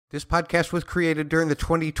This podcast was created during the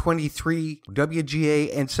 2023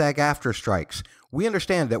 WGA and SAG-AFTRA strikes. We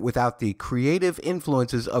understand that without the creative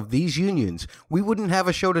influences of these unions, we wouldn't have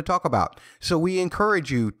a show to talk about. So we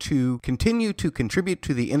encourage you to continue to contribute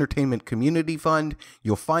to the Entertainment Community Fund.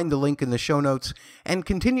 You'll find the link in the show notes, and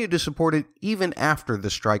continue to support it even after the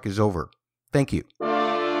strike is over. Thank you.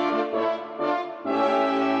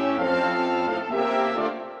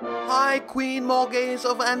 High Queen Morgaze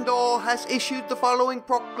of Andor has issued the following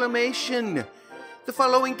proclamation. The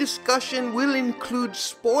following discussion will include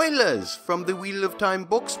spoilers from the Wheel of Time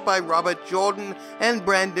books by Robert Jordan and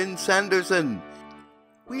Brandon Sanderson.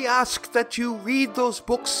 We ask that you read those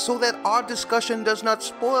books so that our discussion does not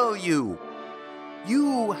spoil you.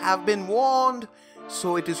 You have been warned,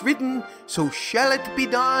 so it is written, so shall it be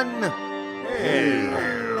done.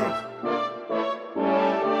 Hey.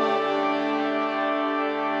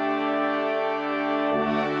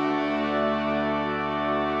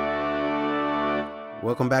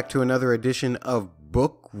 Welcome back to another edition of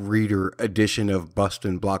Book Reader edition of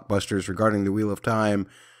Bustin' Blockbusters regarding the Wheel of Time.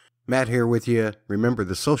 Matt here with you. Remember,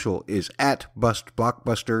 the social is at Bust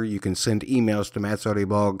Blockbuster. You can send emails to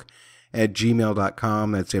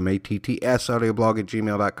mattsaudioblog@gmail.com. That's MATTS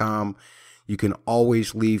audioblog@gmail.com. You can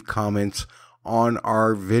always leave comments on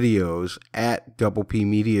our videos at Double P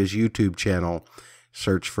Media's YouTube channel.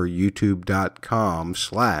 Search for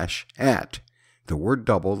youtube.com/@ the word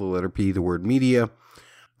double, the letter P, the word media.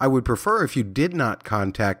 I would prefer if you did not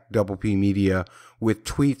contact Double P Media with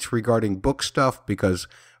tweets regarding book stuff, because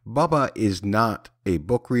Bubba is not a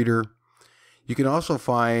book reader. You can also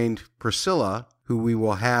find Priscilla, who we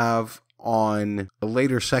will have on a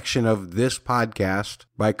later section of this podcast,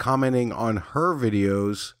 by commenting on her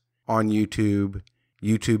videos on YouTube,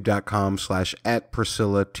 youtube.com/@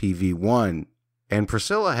 PriscillaTV1. And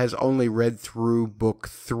Priscilla has only read through book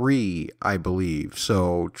 3, I believe,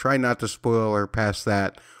 so try not to spoil her past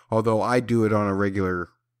that, although I do it on a regular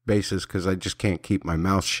basis because I just can't keep my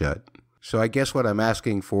mouth shut. So I guess what I'm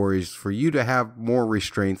asking for is for you to have more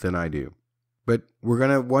restraint than I do. But we're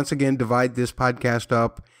going to once again divide this podcast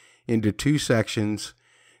up into two sections.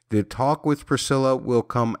 The talk with Priscilla will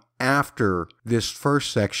come after this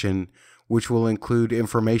first section, which will include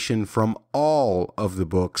information from all of the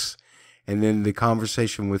books. And then the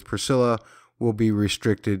conversation with Priscilla will be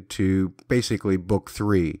restricted to basically book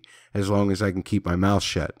 3, as long as I can keep my mouth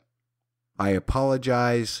shut. I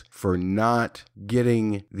apologize for not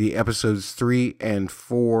getting the episodes 3 and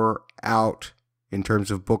 4 out in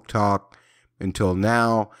terms of book talk until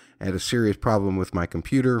now. I had a serious problem with my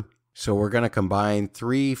computer. So we're going to combine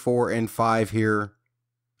 3, 4, and 5 here.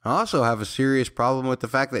 I also have a serious problem with the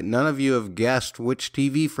fact that none of you have guessed which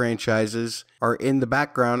TV franchises are in the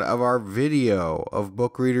background of our video of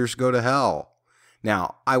Book Readers Go to Hell.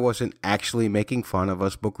 Now, I wasn't actually making fun of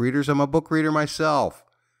us book readers. I'm a book reader myself.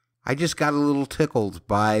 I just got a little tickled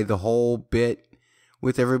by the whole bit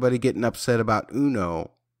with everybody getting upset about Uno.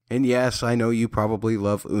 And yes, I know you probably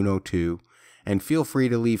love Uno too. And feel free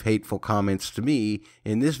to leave hateful comments to me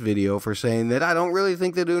in this video for saying that I don't really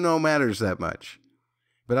think that Uno matters that much.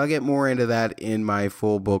 But I'll get more into that in my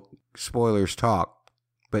full book spoilers talk.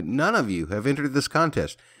 But none of you have entered this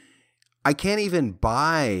contest. I can't even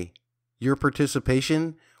buy your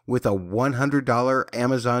participation with a $100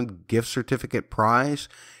 Amazon gift certificate prize.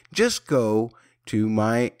 Just go to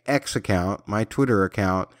my X account, my Twitter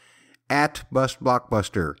account, at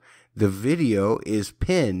BustBlockbuster. The video is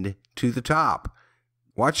pinned to the top.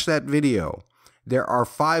 Watch that video. There are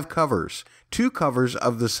 5 covers. 2 covers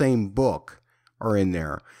of the same book are in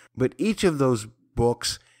there. But each of those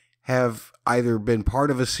books have either been part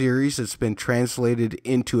of a series that's been translated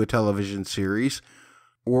into a television series,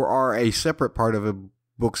 or are a separate part of a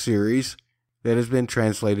book series that has been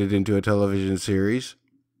translated into a television series.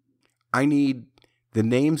 I need the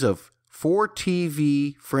names of 4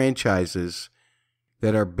 TV franchises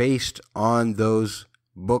that are based on those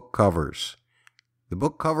book covers. The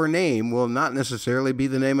book cover name will not necessarily be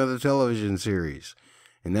the name of the television series,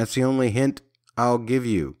 and that's the only hint I'll give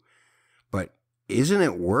you. But isn't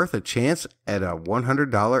it worth a chance at a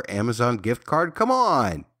 $100 Amazon gift card? Come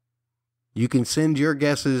on! You can send your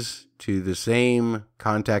guesses to the same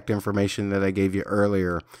contact information that I gave you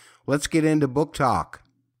earlier. Let's get into book talk.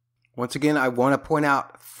 Once again, I want to point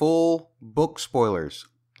out full book spoilers.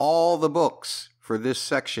 All the books for this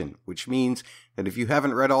section, which means that if you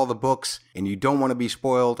haven't read all the books and you don't want to be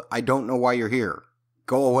spoiled, I don't know why you're here.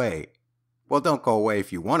 Go away. Well, don't go away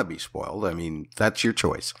if you want to be spoiled. I mean, that's your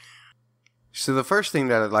choice. So the first thing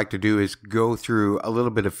that I'd like to do is go through a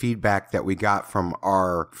little bit of feedback that we got from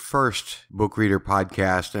our first book reader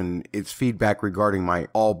podcast, and it's feedback regarding my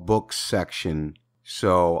all books section.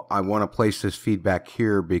 So I want to place this feedback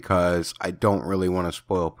here because I don't really want to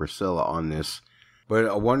spoil Priscilla on this. But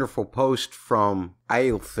a wonderful post from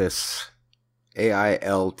Ailthas,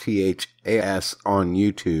 Ailthas on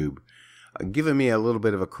YouTube, giving me a little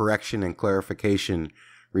bit of a correction and clarification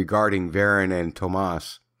regarding Varen and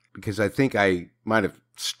Tomas, because I think I might have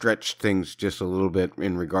stretched things just a little bit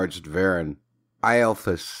in regards to Varen.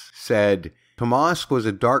 Ailthas said, Tomas was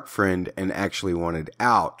a dark friend and actually wanted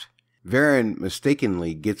out. Varen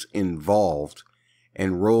mistakenly gets involved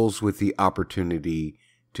and rolls with the opportunity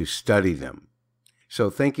to study them. So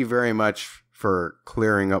thank you very much for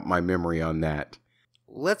clearing up my memory on that.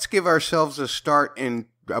 Let's give ourselves a start in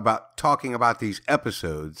about talking about these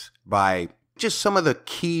episodes by just some of the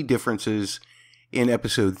key differences in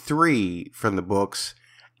episode 3 from the books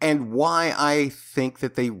and why I think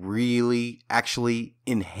that they really actually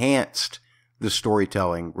enhanced the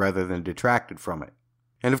storytelling rather than detracted from it.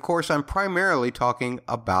 And of course, I'm primarily talking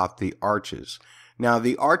about the arches. Now,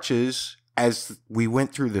 the arches, as we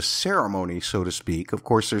went through the ceremony, so to speak, of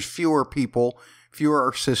course, there's fewer people,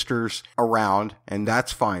 fewer sisters around, and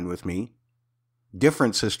that's fine with me.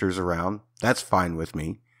 Different sisters around, that's fine with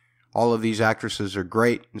me. All of these actresses are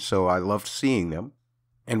great, and so I loved seeing them.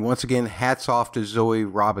 And once again, hats off to Zoe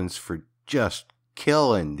Robbins for just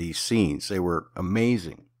killing these scenes. They were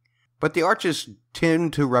amazing. But the arches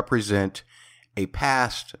tend to represent a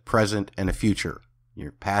past, present, and a future.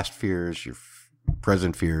 Your past fears, your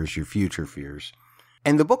present fears, your future fears.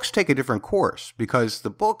 And the books take a different course because the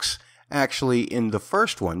books actually, in the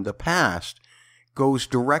first one, the past, goes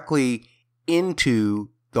directly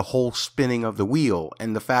into the whole spinning of the wheel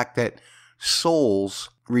and the fact that souls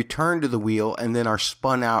return to the wheel and then are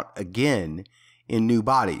spun out again in new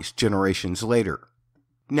bodies generations later.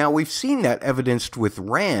 Now, we've seen that evidenced with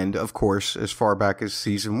Rand, of course, as far back as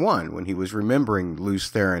season 1, when he was remembering Lews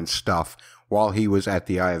Therin's stuff while he was at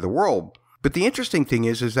the Eye of the World. But the interesting thing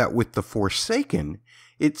is that with the Forsaken,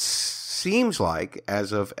 it seems like,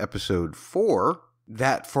 as of episode 4,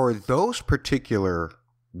 that for those particular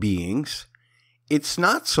beings, it's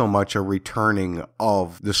not so much a returning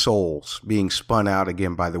of the souls being spun out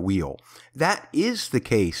again by the wheel. That is the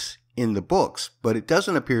case in the books, but it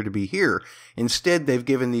doesn't appear to be here. Instead, they've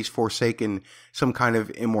given these Forsaken some kind of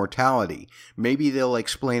immortality. Maybe they'll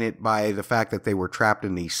explain it by the fact that they were trapped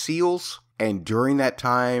in these seals, and during that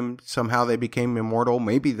time, somehow they became immortal.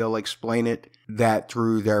 Maybe they'll explain it that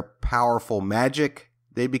through their powerful magic,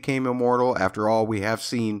 they became immortal. After all, we have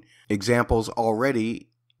seen examples already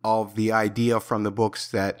of the idea from the books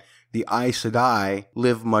that the Aes Sedai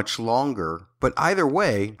live much longer. But either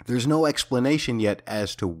way, there's no explanation yet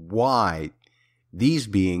as to why these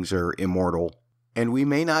beings are immortal. And we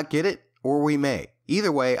may not get it, or we may.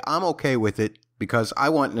 Either way, I'm okay with it because I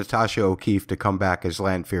want Natasha O'Keeffe to come back as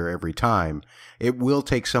Lanfear every time. It will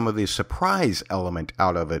take some of the surprise element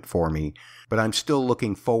out of it for me, but I'm still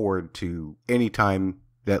looking forward to any time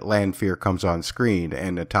that Lanfear comes on screen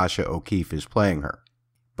and Natasha O'Keeffe is playing her.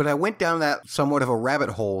 But I went down that somewhat of a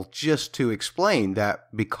rabbit hole just to explain that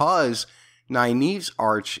because Nynaeve's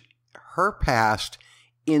arch, her past,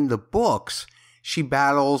 in the books, she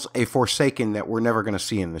battles a Forsaken that we're never going to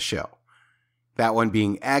see in the show. That one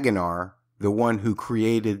being Agonar, the one who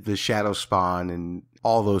created the Shadow Spawn and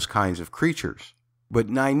all those kinds of creatures. But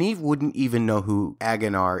Nynaeve wouldn't even know who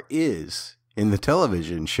Agonar is in the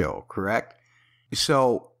television show, correct?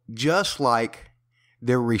 So just like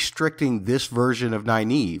they're restricting this version of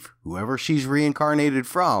Nynaeve, whoever she's reincarnated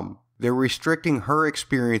from, they're restricting her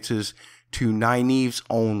experiences to Nynaeve's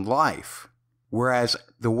own life. Whereas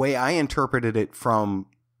the way I interpreted it from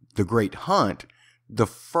The Great Hunt, the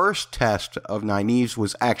first test of Nynaeve's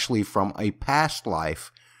was actually from a past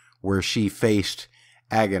life where she faced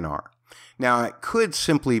Agonar. Now, it could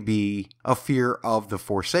simply be a fear of the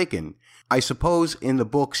Forsaken. I suppose in the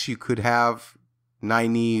books you could have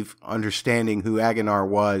Nynaeve understanding who Agonar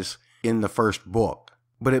was in the first book.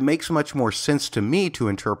 But it makes much more sense to me to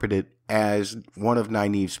interpret it as one of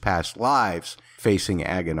Nynaeve's past lives facing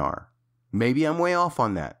Agonar. Maybe I'm way off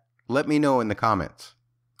on that. Let me know in the comments.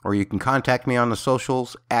 Or you can contact me on the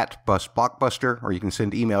socials at BusBlockbuster, or you can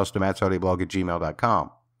send emails to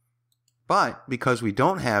mattsaudioblog@gmail.com. But because we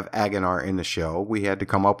don't have Agonar in the show, we had to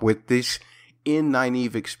come up with these in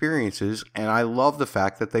Nynaeve experiences, and I love the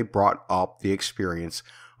fact that they brought up the experience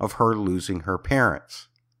of her losing her parents.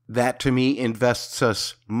 That to me invests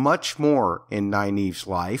us much more in Nynaeve's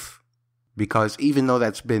life, because even though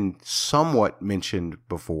that's been somewhat mentioned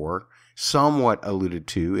before, somewhat alluded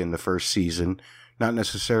to in the first season, not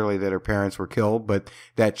necessarily that her parents were killed, but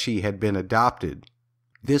that she had been adopted.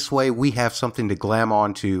 This way we have something to glam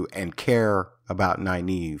onto and care about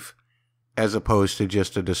Nynaeve. as opposed to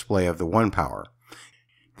just a display of the one power.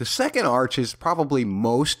 The second arch is probably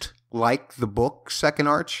most like the book second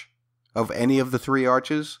arch of any of the three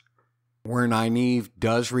arches, where Nynaeve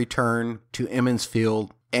does return to Emond's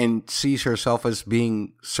Field and sees herself as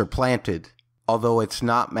being supplanted. Although it's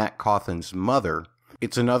not Matt Cawthon's mother,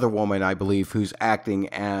 it's another woman, I believe, who's acting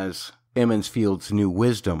as Emond's Field's new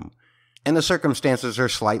wisdom. And the circumstances are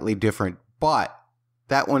slightly different, but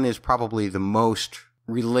that one is probably the most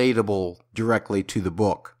relatable directly to the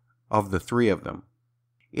book of the three of them.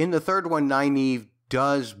 In the third one, Nynaeve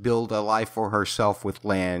does build a life for herself with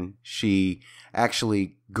Lan. She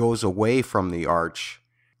actually goes away from the arch,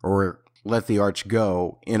 or let the arch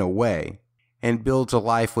go in a way, and builds a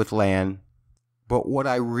life with Lan. But what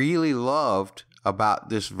I really loved about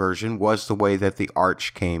this version was the way that the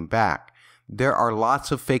arch came back. There are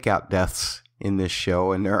lots of fake-out deaths in this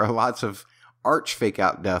show, and there are lots of arch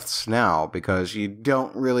fake-out deaths now, because you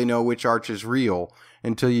don't really know which arch is real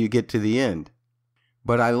until you get to the end.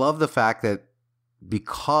 But I love the fact that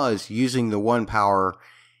because using the one power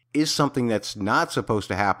is something that's not supposed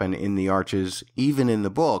to happen in the arches, even in the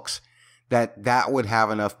books, that would have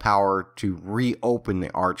enough power to reopen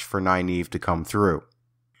the arch for Nynaeve to come through.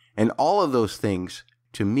 And all of those things,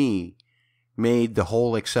 to me, made the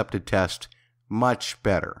whole accepted test much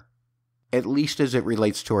better. At least as it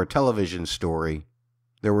relates to our television story.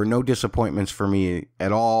 There were no disappointments for me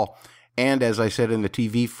at all. And as I said in the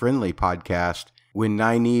TV-friendly podcast, when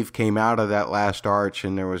Nynaeve came out of that last arch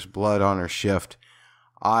and there was blood on her shift,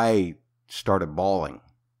 I started bawling.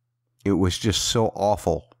 It was just so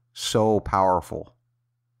awful, so powerful.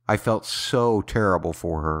 I felt so terrible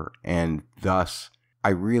for her, and thus, I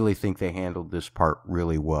really think they handled this part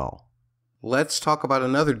really well. Let's talk about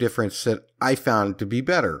another difference that I found to be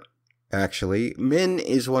better, actually. Min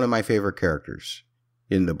is one of my favorite characters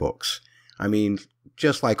in the books. I mean,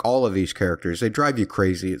 just like all of these characters, they drive you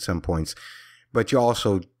crazy at some points, but you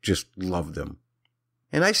also just love them.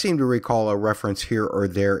 And I seem to recall a reference here or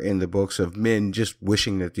there in the books of Min just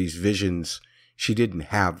wishing that these visions, she didn't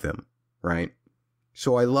have them, right?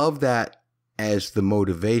 So I love that as the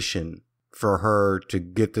motivation for her to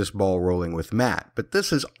get this ball rolling with Matt. But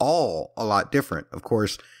this is all a lot different. Of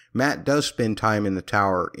course, Matt does spend time in the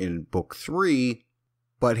tower in book 3,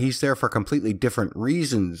 but he's there for completely different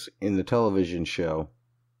reasons in the television show.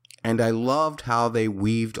 And I loved how they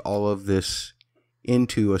weaved all of this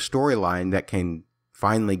into a storyline that can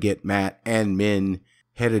finally get Matt and Min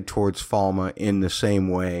headed towards Falma in the same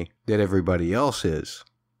way that everybody else is,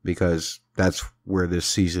 because that's where this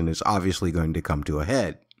season is obviously going to come to a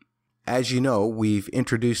head. As you know, we've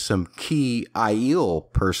introduced some key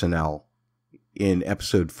Aiel personnel in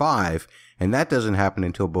episode 5, and that doesn't happen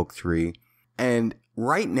until book 3. And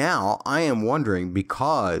right now, I am wondering,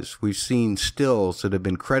 because we've seen stills that have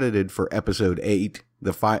been credited for episode 8,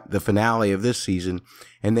 the finale of this season,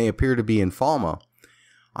 and they appear to be in Falma,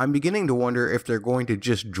 I'm beginning to wonder if they're going to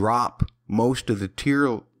just drop most of the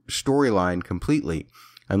Tyr storyline completely,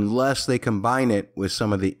 unless they combine it with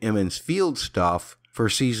some of the Emond's Field stuff for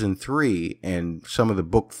season 3 and some of the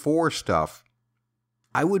book 4 stuff.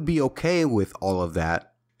 I would be okay with all of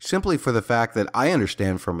that, simply for the fact that I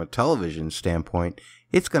understand from a television standpoint,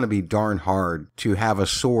 it's going to be darn hard to have a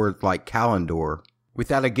sword like Kalendor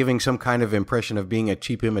without it giving some kind of impression of being a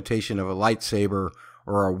cheap imitation of a lightsaber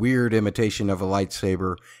or a weird imitation of a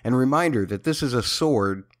lightsaber. And reminder that this is a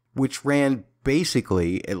sword which ran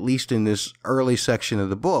basically, at least in this early section of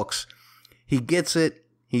the books, he gets it,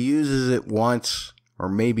 he uses it once or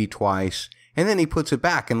maybe twice, and then he puts it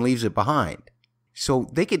back and leaves it behind. So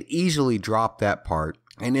they could easily drop that part,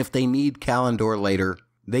 and if they need Kalendor later,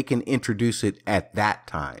 they can introduce it at that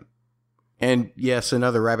time. And yes,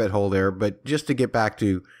 another rabbit hole there, but just to get back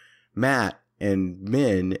to Matt and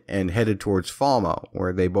Min and headed towards Falma,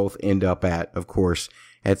 where they both end up at, of course,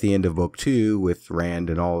 at the end of book 2 with Rand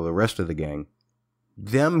and all of the rest of the gang.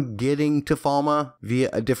 Them getting to Falma via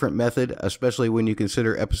a different method, especially when you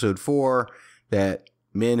consider episode 4, that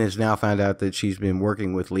Min has now found out that she's been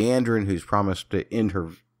working with Leandrin, who's promised to end her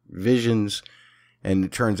visions, and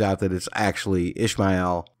it turns out that it's actually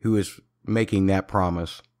Ishmael who is making that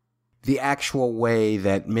promise. The actual way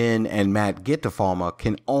that Min and Matt get to Falma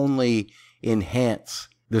can only enhance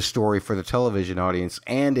the story for the television audience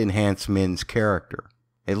and enhance Min's character,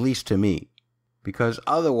 at least to me. Because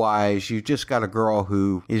otherwise, you've just got a girl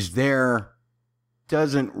who is there,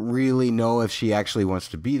 doesn't really know if she actually wants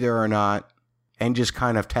to be there or not, and just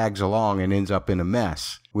kind of tags along and ends up in a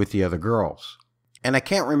mess with the other girls. And I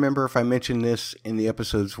can't remember if I mentioned this in the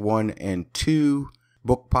episodes 1 and 2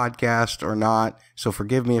 book podcast or not, so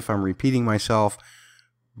forgive me if I'm repeating myself,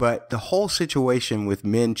 But the whole situation with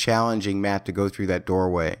Min challenging Matt to go through that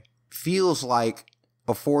doorway feels like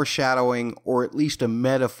a foreshadowing or at least a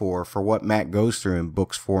metaphor for what Matt goes through in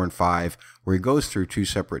books 4 and 5, where he goes through 2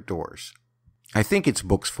 separate doors. I think it's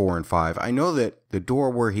books 4 and 5. I know that the door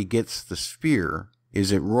where he gets the spear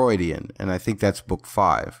is at Roydian, and I think that's book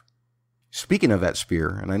 5. Speaking of that spear,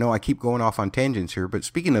 and I know I keep going off on tangents here, but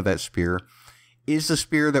speaking of that spear, is the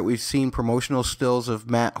spear that we've seen promotional stills of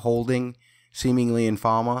Matt holding seemingly in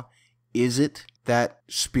Fama, is it that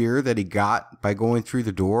spear that he got by going through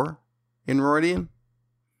the door in Roydian?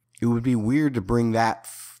 It would be weird to bring that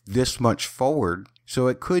this much forward, so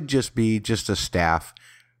it could just be just a staff.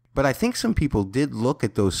 But I think some people did look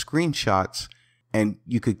at those screenshots, and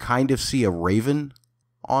you could kind of see a raven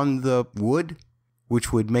on the wood,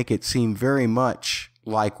 which would make it seem very much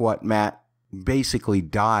like what Matt basically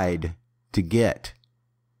died to get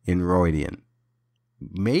in Roydian.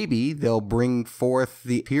 Maybe they'll bring forth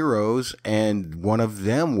the heroes and one of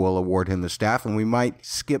them will award him the staff, and we might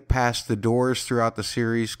skip past the doors throughout the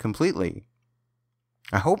series completely.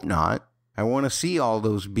 I hope not. I want to see all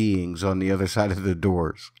those beings on the other side of the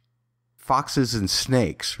doors. Foxes and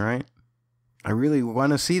snakes, right? I really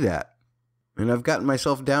want to see that. And I've gotten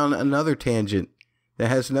myself down another tangent that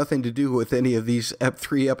has nothing to do with any of these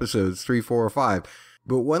 3 episodes, 3, 4, or 5.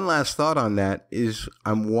 But one last thought on that is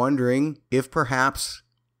I'm wondering if perhaps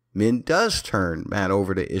Min does turn Matt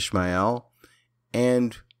over to Ishmael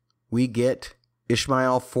and we get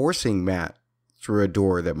Ishmael forcing Matt through a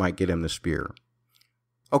door that might get him the spear.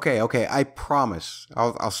 Okay, I promise.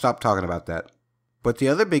 I'll stop talking about that. But the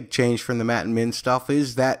other big change from the Matt and Min stuff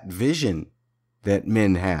is that vision that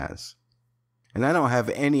Min has. And I don't have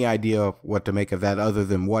any idea what to make of that other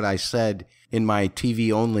than what I said in my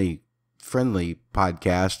TV-only friendly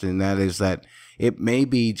podcast, and that is that it may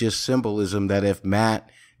be just symbolism that if Matt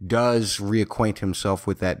does reacquaint himself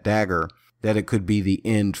with that dagger, that it could be the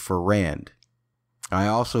end for Rand. I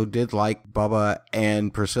also did like Bubba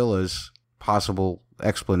and Priscilla's possible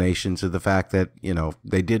explanations of the fact that,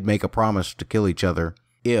 they did make a promise to kill each other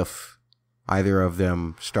if either of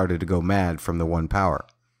them started to go mad from the one power.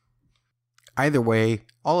 Either way,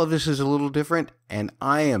 all of this is a little different, and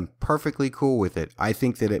I am perfectly cool with it. I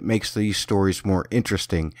think that it makes these stories more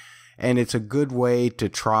interesting, and it's a good way to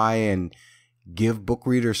try and give book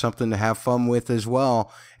readers something to have fun with as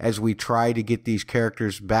well as we try to get these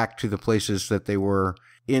characters back to the places that they were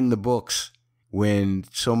in the books when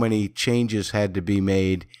so many changes had to be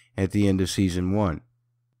made at the end of season 1.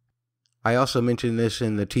 I also mentioned this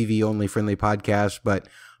in the TV-only friendly podcast, but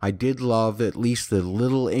I did love at least the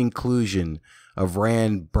little inclusion of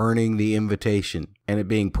Rand burning the invitation and it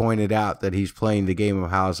being pointed out that he's playing the game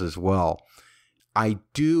of houses well. I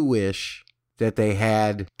do wish that they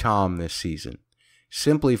had Tom this season,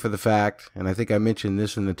 simply for the fact, and I think I mentioned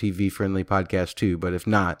this in the TV-friendly podcast too, but if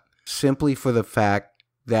not, simply for the fact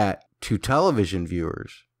that to television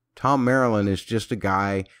viewers, Tom Maryland is just a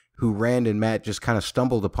guy who Rand and Matt just kind of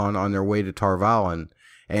stumbled upon on their way to Tar Valon,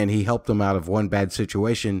 and he helped them out of one bad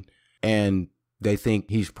situation, and they think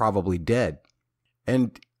he's probably dead.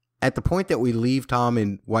 And at the point that we leave Tom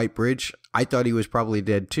in White Bridge, I thought he was probably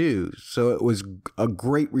dead too. So it was a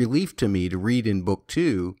great relief to me to read in book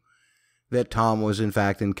 2 that Tom was in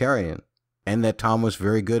fact in Carrion, and that Tom was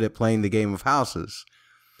very good at playing the game of houses.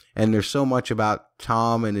 And there's so much about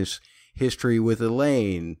Tom and his history with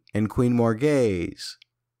Elaine and Queen Morghese.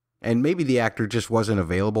 And maybe the actor just wasn't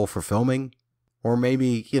available for filming. Or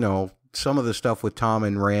maybe, some of the stuff with Tom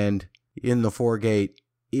and Rand in the Foregate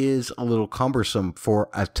is a little cumbersome for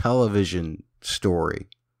a television story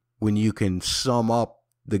when you can sum up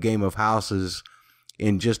the game of houses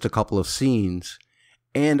in just a couple of scenes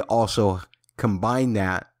and also combine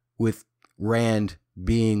that with Rand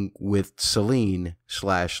being with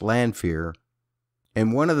Selene/Lanfear.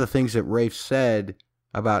 And one of the things that Rafe said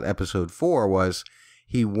about episode 4 was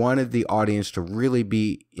he wanted the audience to really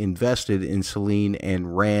be invested in Selene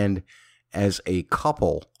and Rand as a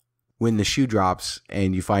couple when the shoe drops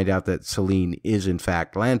and you find out that Selene is in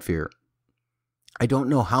fact Lanfear. I don't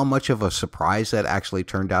know how much of a surprise that actually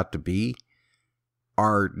turned out to be.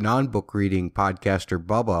 Our non-book reading podcaster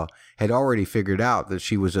Bubba had already figured out that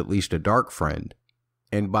she was at least a dark friend.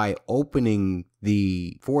 And by opening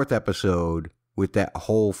the 4th episode with that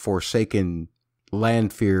whole Forsaken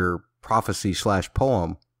Lanfear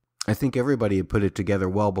prophecy/poem, I think everybody had put it together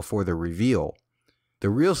well before the reveal. The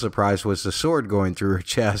real surprise was the sword going through her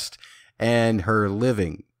chest and her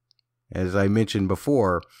living. As I mentioned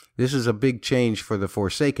before, this is a big change for the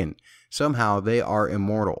Forsaken. Somehow they are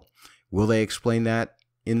immortal. Will they explain that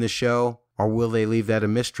in the show, or will they leave that a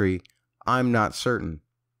mystery? I'm not certain.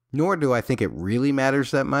 nor do I think it really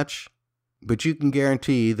matters that much. But you can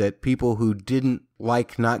guarantee that people who didn't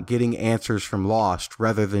like not getting answers from Lost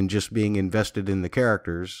rather than just being invested in the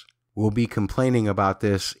characters will be complaining about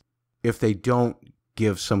this if they don't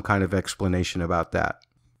give some kind of explanation about that.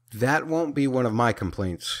 That won't be one of my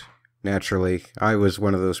complaints, naturally. I was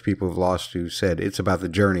one of those people of Lost who said it's about the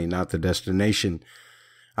journey, not the destination.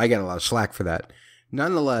 I got a lot of slack for that.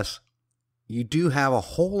 Nonetheless, you do have a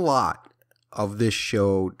whole lot of this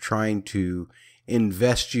show trying to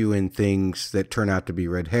invest you in things that turn out to be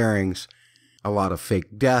red herrings, a lot of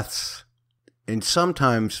fake deaths, and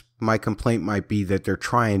sometimes my complaint might be that they're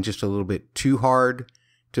trying just a little bit too hard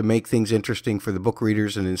to make things interesting for the book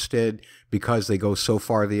readers, and instead, because they go so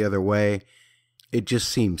far the other way, it just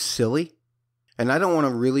seems silly. And I don't want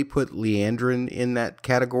to really put Leandrin in that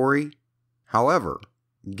category. However,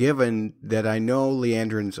 given that I know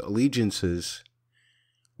Leandrin's allegiances,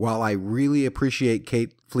 while I really appreciate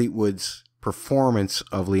Kate Fleetwood's performance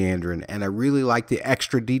of Leandrin, and I really like the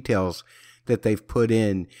extra details that they've put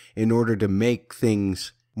in order to make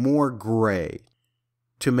things more gray,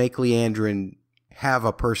 to make Leandrin have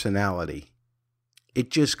a personality. It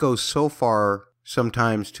just goes so far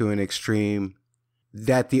sometimes to an extreme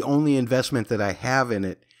that the only investment that I have in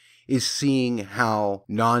it is seeing how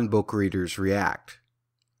non-book readers react.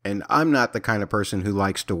 And I'm not the kind of person who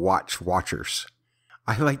likes to watch watchers.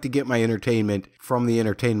 I like to get my entertainment from the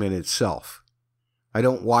entertainment itself. I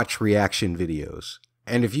don't watch reaction videos.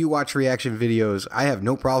 And if you watch reaction videos, I have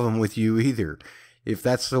no problem with you either. If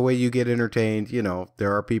that's the way you get entertained,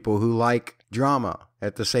 there are people who like drama.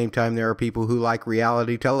 At the same time, there are people who like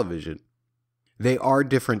reality television. They are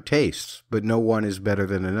different tastes, but no one is better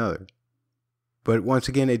than another. But once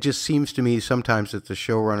again, it just seems to me sometimes that the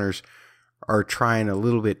showrunners are trying a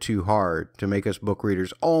little bit too hard to make us book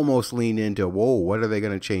readers almost lean into, whoa, what are they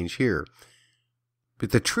going to change here? But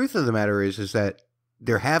the truth of the matter is that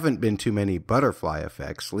there haven't been too many butterfly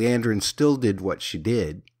effects. Leandrin still did what she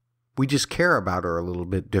did. We just care about her a little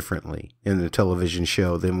bit differently in the television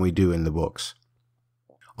show than we do in the books.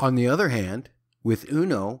 On the other hand, with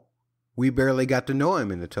Uno, we barely got to know him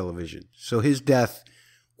in the television. So his death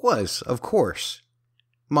was, of course,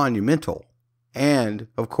 monumental. And,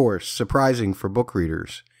 of course, surprising for book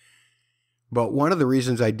readers. But one of the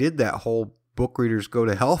reasons I did that whole book readers go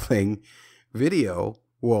to hell thing video,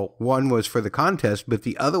 well, one was for the contest, but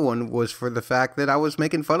the other one was for the fact that I was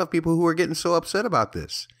making fun of people who were getting so upset about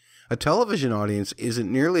this. A television audience isn't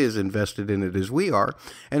nearly as invested in it as we are,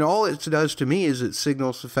 and all it does to me is it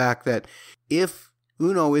signals the fact that if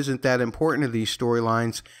Uno isn't that important to these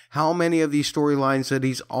storylines, how many of these storylines that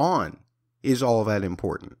he's on is all that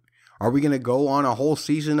important? Are we going to go on a whole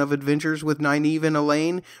season of adventures with Nynaeve and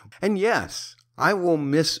Elaine? And yes, I will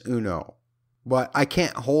miss Uno, but I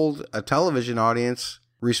can't hold a television audience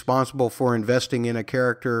responsible for investing in a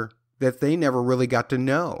character that they never really got to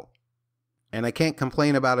know. And I can't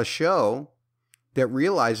complain about a show that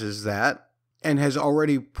realizes that and has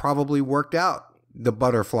already probably worked out the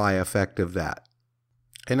butterfly effect of that.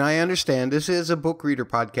 And I understand this is a book reader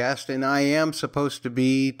podcast, and I am supposed to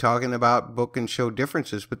be talking about book and show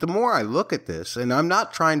differences. But the more I look at this, and I'm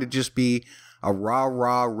not trying to just be a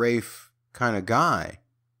rah-rah Rafe kind of guy,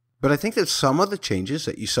 but I think that some of the changes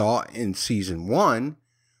that you saw in season 1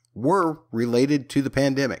 were related to the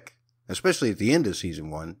pandemic, especially at the end of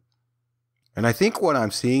season 1. And I think what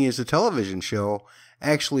I'm seeing is a television show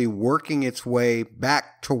actually working its way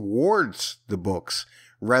back towards the books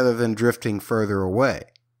rather than drifting further away.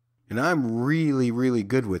 And I'm really, really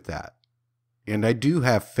good with that. And I do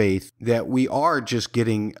have faith that we are just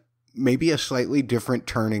getting maybe a slightly different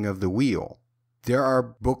turning of the wheel. There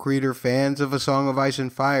are book reader fans of A Song of Ice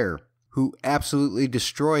and Fire who absolutely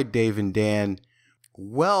destroyed Dave and Dan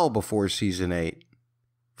well before season 8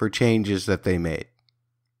 for changes that they made.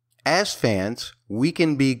 As fans, we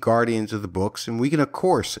can be guardians of the books, and we can, of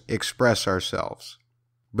course, express ourselves.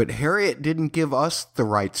 But Harriet didn't give us the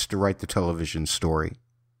rights to write the television story.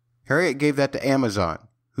 Harriet gave that to Amazon,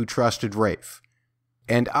 who trusted Rafe.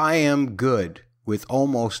 And I am good with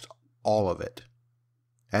almost all of it.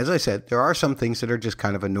 As I said, there are some things that are just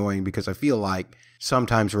kind of annoying because I feel like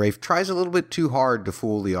sometimes Rafe tries a little bit too hard to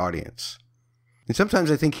fool the audience. And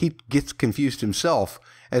sometimes I think he gets confused himself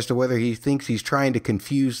as to whether he thinks he's trying to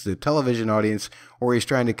confuse the television audience or he's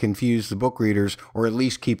trying to confuse the book readers or at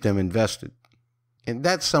least keep them invested. And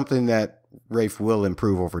that's something that Rafe will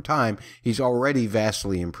improve over time. He's already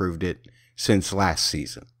vastly improved it since last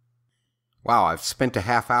season. Wow, I've spent a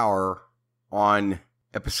half hour on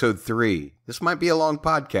episode 3. This might be a long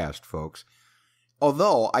podcast, folks.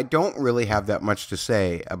 Although I don't really have that much to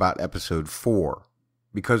say about episode 4.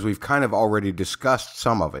 because we've kind of already discussed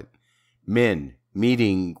some of it. Min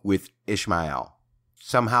meeting with Ishmael.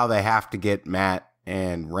 Somehow they have to get Matt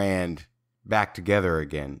and Rand back together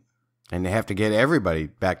again. And they have to get everybody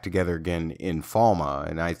back together again in Falma.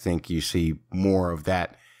 And I think you see more of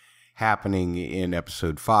that happening in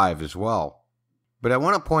episode 5 as well. But I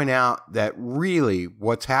want to point out that really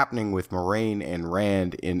what's happening with Moiraine and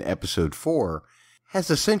Rand in episode 4 has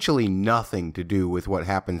essentially nothing to do with what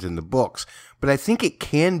happens in the books. But I think it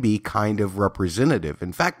can be kind of representative.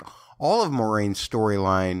 In fact, all of Moiraine's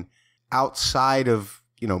storyline outside of,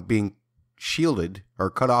 being shielded or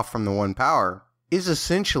cut off from the One Power is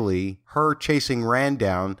essentially her chasing Rand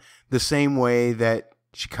down the same way that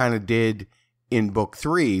she kind of did in book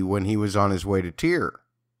 3 when he was on his way to Tyr.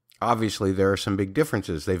 Obviously, there are some big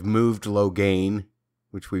differences. They've moved Logain,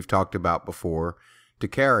 which we've talked about before, to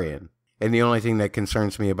Carrion. And the only thing that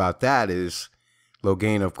concerns me about that is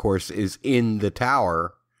Logain, of course, is in the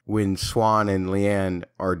tower when Swan and Leanne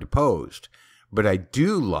are deposed. But I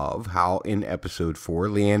do love how in episode 4,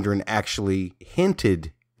 Liandrin actually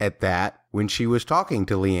hinted at that when she was talking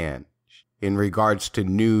to Leanne in regards to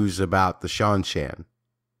news about the Shanshan,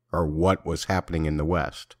 or what was happening in the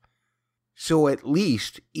West. So at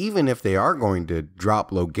least, even if they are going to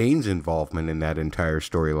drop Logain's involvement in that entire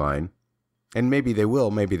storyline, and maybe they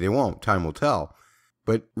will, maybe they won't, time will tell,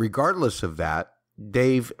 but regardless of that,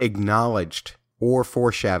 they've acknowledged or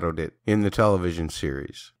foreshadowed it in the television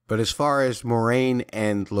series. But as far as Moiraine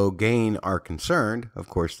and Logain are concerned, of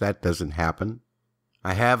course that doesn't happen.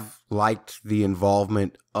 I have liked the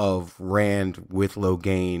involvement of Rand with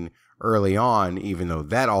Logain early on, even though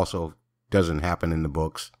that also doesn't happen in the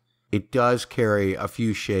books. It does carry a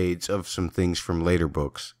few shades of some things from later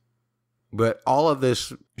books. But all of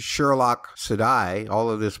this Sherlock Sedai, all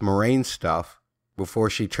of this Moiraine stuff, before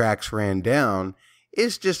she tracks Rand down,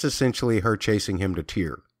 is just essentially her chasing him to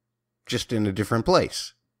Tyr, just in a different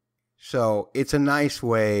place. So it's a nice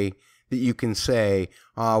way that you can say,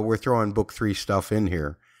 we're throwing book 3 stuff in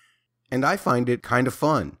here. And I find it kind of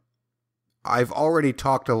fun. I've already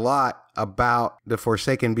talked a lot about the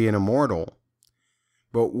Forsaken being immortal,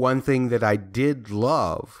 but one thing that I did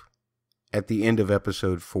love at the end of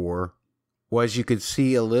episode 4 was you could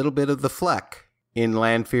see a little bit of the fleck in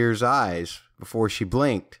Lanfear's eyes before she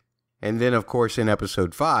blinked. And then, of course, in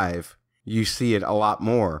episode 5, you see it a lot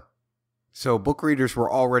more. So book readers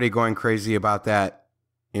were already going crazy about that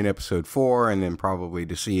in episode 4, and then probably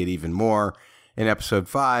to see it even more in episode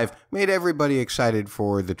 5 made everybody excited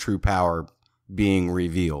for the true power being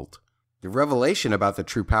revealed. The revelation about the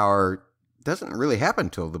true power doesn't really happen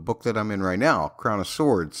till the book that I'm in right now, Crown of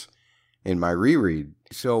Swords, in my reread.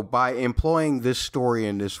 So by employing this story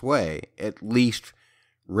in this way, at least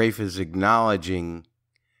Rafe is acknowledging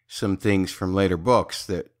some things from later books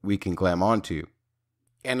that we can clam onto.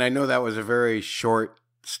 And I know that was a very short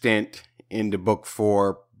stint into book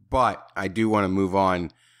 4, but I do want to move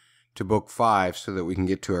on to book 5 so that we can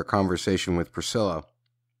get to our conversation with Priscilla.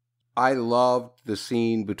 I loved the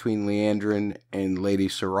scene between Liandrin and Lady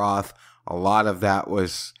Sarath. A lot of that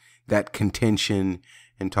was that contention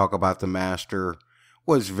and talk about the master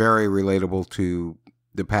was very relatable to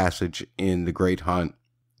the passage in The Great Hunt.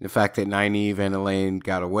 The fact that Nynaeve and Elaine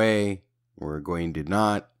got away, where Egwene did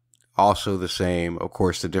not, also the same. Of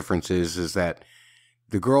course, the difference is that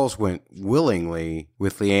the girls went willingly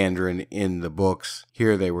with Liandrin in the books.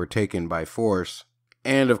 Here they were taken by force.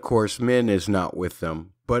 And of course, Min is not with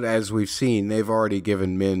them. But as we've seen, they've already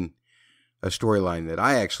given Min a storyline that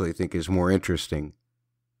I actually think is more interesting.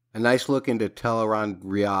 A nice look into Tel'aran'rhiod,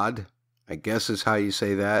 Riyadh, I guess is how you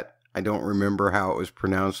say that. I don't remember how it was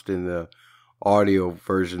pronounced in the audio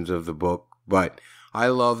versions of the book, but I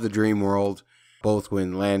love the dream world, both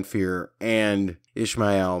when Lanfear and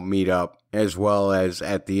Ishmael meet up, as well as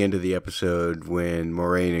at the end of the episode when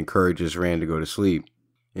Moiraine encourages Rand to go to sleep.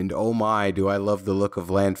 And oh my, do I love the look of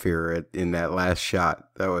Lanfear in that last shot.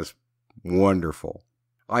 That was wonderful.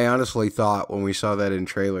 I honestly thought when we saw that in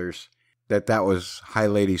trailers that was High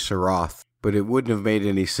Lady Sarath, but it wouldn't have made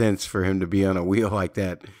any sense for him to be on a wheel like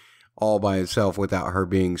that all by himself without her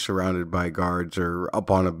being surrounded by guards or up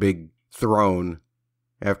on a big throne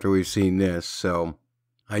after we've seen this. So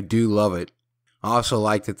I do love it. I also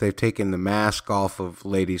like that they've taken the mask off of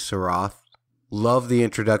Lady Sarath. Love the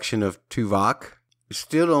introduction of Tuvok.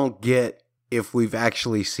 Still don't get if we've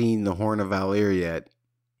actually seen the Horn of Valyr yet.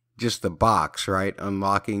 Just the box, right?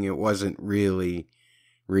 Unlocking it wasn't really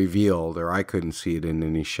revealed, or I couldn't see it in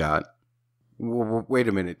any shot. Wait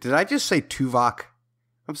a minute. Did I just say Tuvok?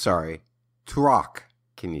 I'm sorry. Turok.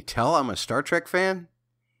 Can you tell I'm a Star Trek fan?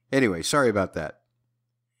 Anyway, sorry about that.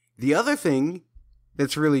 The other thing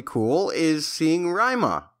that's really cool is seeing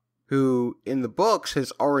Rima, who in the books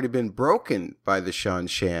has already been broken by the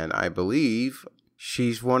Shan-Shan, I believe.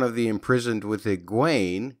 She's one of the imprisoned with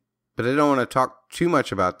Egwene, but I don't want to talk too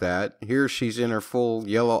much about that. Here she's in her full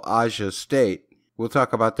yellow Aja state. We'll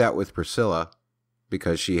talk about that with Priscilla,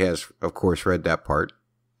 because she has, of course, read that part.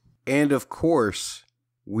 And, of course,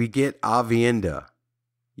 we get Aviendha.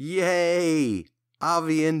 Yay!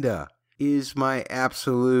 Aviendha is my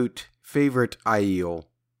absolute favorite Aiel.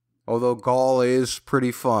 Although Gaul is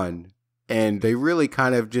pretty fun. And they really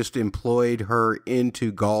kind of just employed her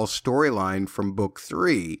into Gaul's storyline from book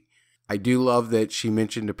 3. I do love that she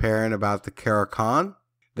mentioned to Perrin about the Caracan,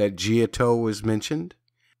 that Giotto was mentioned.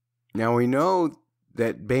 Now we know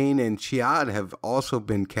that Bane and Chiad have also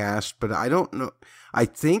been cast, but I don't know. I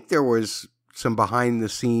think there was some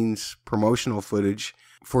behind-the-scenes promotional footage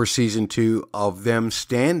for Season 2 of them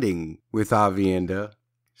standing with Aviendha.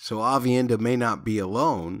 So Aviendha may not be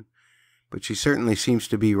alone, but she certainly seems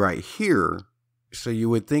to be right here. So you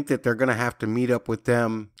would think that they're going to have to meet up with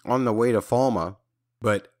them on the way to Falma.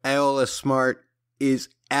 But Aola Smart is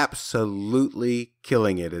absolutely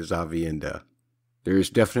killing it as Aviendha. There's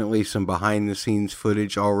definitely some behind-the-scenes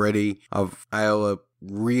footage already of Aola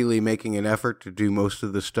really making an effort to do most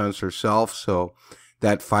of the stunts herself, so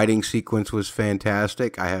that fighting sequence was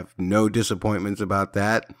fantastic. I have no disappointments about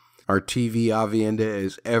that. Our TV Aviendha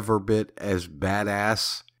is ever bit as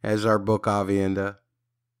badass as our book Aviendha.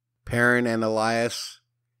 Perrin and Elias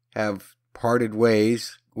have parted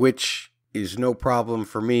ways, which is no problem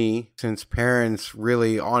for me, since Perrin's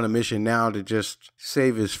really on a mission now to just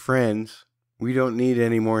save his friends. We don't need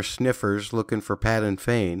any more sniffers looking for Padan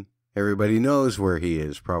Fain. Everybody knows where he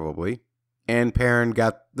is, probably. And Perrin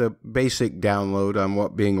got the basic download on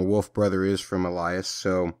what being a wolf brother is from Elias,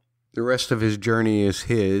 so the rest of his journey is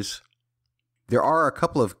his. There are a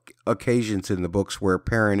couple of occasions in the books where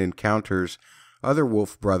Perrin encounters other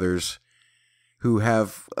wolf brothers who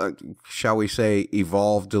have, shall we say,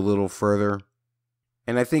 evolved a little further.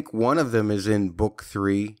 And I think one of them is in book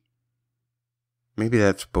 3. Maybe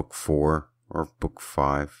that's book 4 or book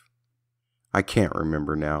 5. I can't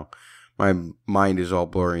remember now. My mind is all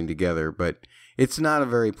blurring together, but it's not a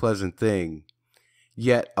very pleasant thing.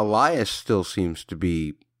 Yet Elias still seems to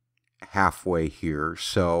be halfway here,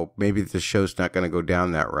 so maybe the show's not going to go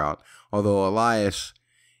down that route. Although Elias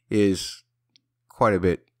is quite a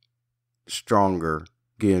bit stronger,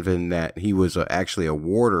 given that he was actually a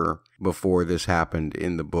warder before this happened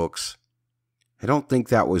in the books. I don't think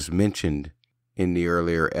that was mentioned in the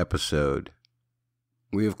earlier episode.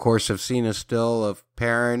 We, of course, have seen a still of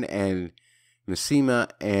Perrin and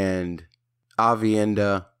Masema and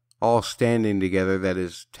Aviendha all standing together that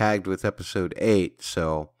is tagged with episode 8,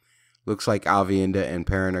 so looks like Aviendha and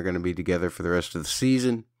Perrin are going to be together for the rest of the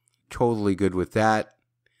season. Totally good with that.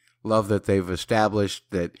 Love that they've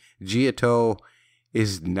established that Giotto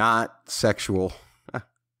is not sexual.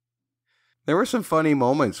 There were some funny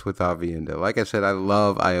moments with Aviendha. Like I said, I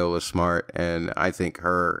love Aola Smart, and I think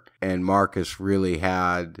her and Marcus really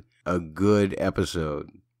had a good episode.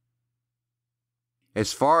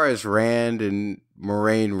 As far as Rand and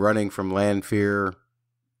Moraine running from Lanfear,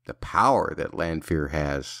 the power that Lanfear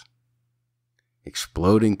has,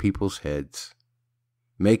 exploding people's heads,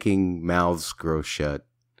 making mouths grow shut,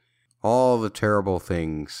 all the terrible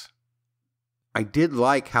things. I did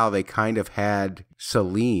like how they kind of had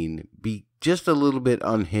Selene be just a little bit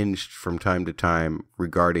unhinged from time to time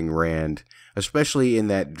regarding Rand, especially in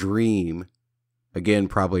that dream. Again,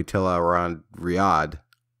 probably Tel Al Riyadh.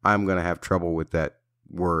 I'm going to have trouble with that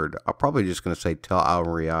word. I'm probably just going to say Tel Al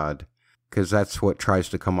Riyadh, because that's what tries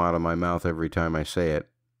to come out of my mouth every time I say it.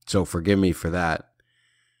 So forgive me for that.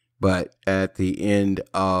 But at the end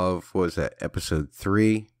of, what was that, episode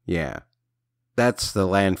 3? Yeah. That's the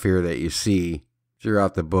Lanfear that you see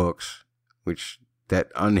throughout the books, which that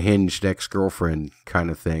unhinged ex-girlfriend kind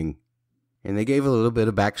of thing. And they gave a little bit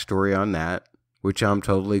of backstory on that, which I'm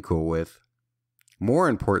totally cool with. More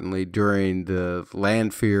importantly, during the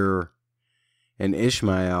Lanfear and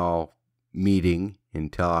Ishmael meeting in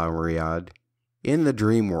Tel Al Riyadh, in the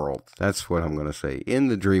dream world, that's what I'm going to say, in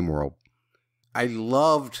the dream world, I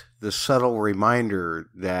loved the subtle reminder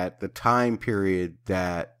that the time period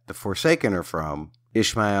that the Forsaken are from,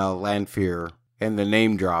 Ishmael, Lanfear, and the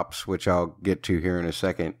name drops, which I'll get to here in a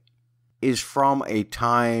second, is from a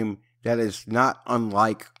time that is not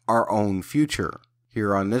unlike our own future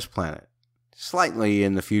here on this planet. Slightly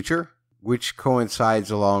in the future, which coincides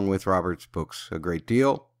along with Robert's books a great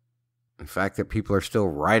deal. The fact that people are still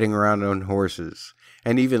riding around on horses.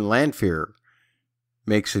 And even Lanfear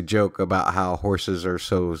makes a joke about how horses are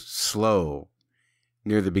so slow.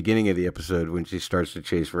 near the beginning of the episode when she starts to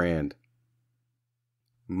chase Rand.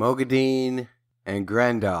 Mogadine and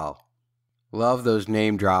Grendel. Love those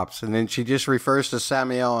name drops. And then she just refers to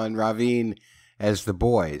Samuel and Ravine as the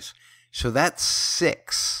boys. So that's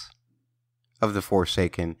 6 of the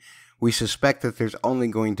Forsaken. We suspect that there's only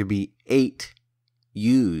going to be 8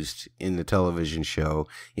 used in the television show.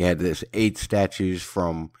 You had this 8 statues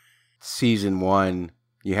from season 1.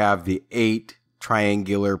 You have the 8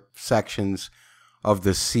 triangular sections of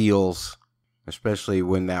the seals, especially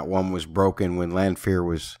when that one was broken when Lanfear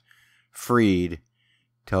was freed.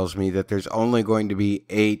 Tells me that there's only going to be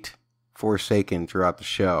 8 Forsaken throughout the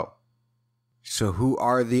show. So who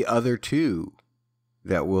are the other 2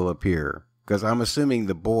 that will appear? Because I'm assuming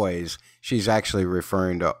the boys, she's actually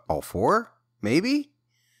referring to all 4, maybe?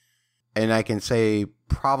 And I can say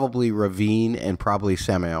probably Ravine and probably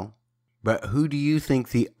Samuel. But who do you think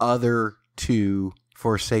the other 2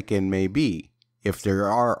 Forsaken may be? If there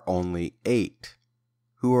are only 8,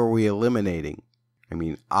 who are we eliminating? I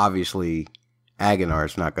mean, obviously,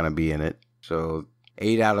 Agonar's not going to be in it. So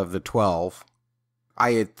 8 out of the 12.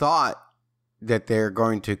 I had thought that they're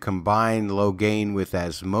going to combine Logain with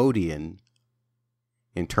Asmodean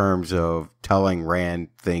in terms of telling Rand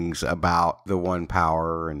things about the One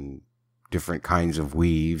Power and different kinds of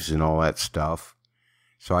weaves and all that stuff.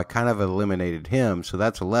 So I kind of eliminated him. So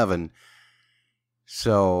that's 11.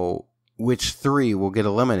 So which 3 will get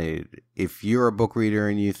eliminated? If you're a book reader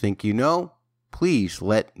and you think you know, please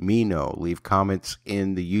let me know. Leave comments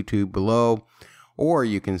in the YouTube below, or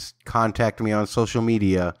you can contact me on social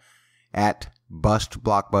media at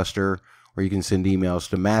BustBlockbuster, or you can send emails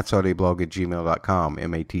to mattsaudioblog@gmail.com,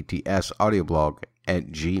 MATTS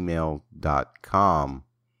audioblog@gmail.com.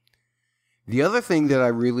 The other thing that I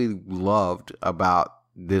really loved about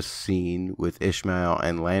this scene with Ishmael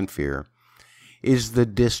and Lanfear is the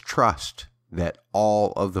distrust that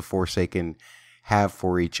all of the Forsaken have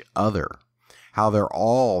for each other. How they're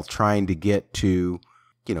all trying to get to,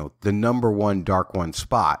 the number 1 Dark One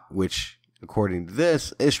spot, which, according to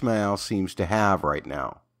this, Ishmael seems to have right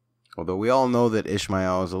now. Although we all know that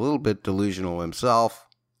Ishmael is a little bit delusional himself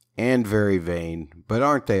and very vain, but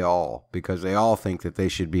aren't they all? Because they all think that they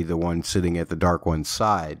should be the one sitting at the Dark One's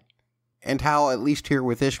side. And how, at least here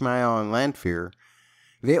with Ishmael and Lanfear,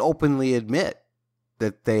 they openly admit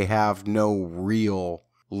that they have no real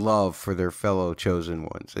love for their fellow chosen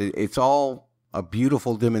ones. It's all a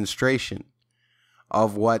beautiful demonstration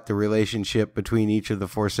of what the relationship between each of the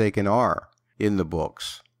Forsaken are in the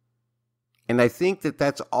books. And I think that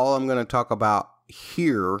that's all I'm going to talk about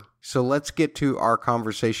here. So let's get to our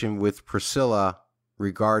conversation with Priscilla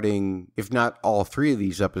regarding, if not all 3 of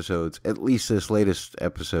these episodes, at least this latest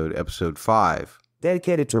episode, episode 5.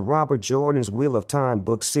 Dedicated to Robert Jordan's Wheel of Time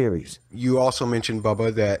book series. You also mentioned,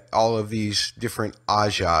 Bubba, that all of these different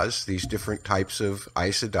Ajas, these different types of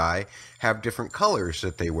Aes Sedai, have different colors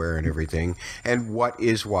that they wear and everything. And what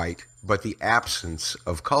is white but the absence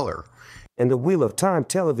of color? And the Wheel of Time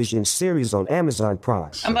television series on Amazon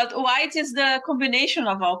Prime. But white is the combination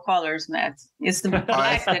of all colors, Matt. It's the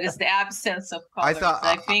black that is the absence of colors.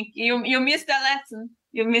 I think you missed that lesson.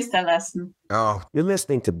 You missed that lesson. Oh. You're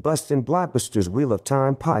listening to Bustin' Blockbuster's Wheel of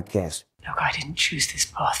Time podcast. Look, I didn't choose this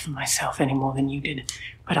path for myself any more than you did,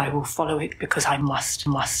 but I will follow it because I must.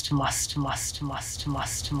 Well,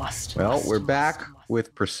 we're back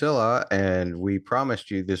with Priscilla, and we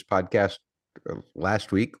promised you this podcast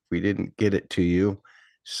last week. We didn't get it to you.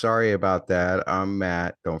 Sorry about that. I'm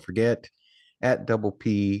Matt. Don't forget, at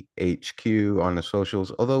PHQ on the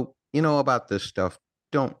socials. Although, about this stuff,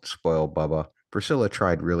 don't spoil Bubba. Priscilla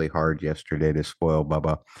tried really hard yesterday to spoil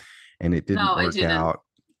Bubba, and it didn't work out.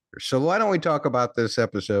 So why don't we talk about this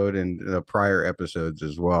episode and the prior episodes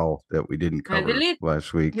as well that we didn't cover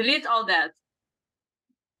last week? Delete all that.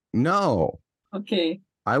 No. Okay.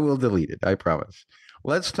 I will delete it. I promise.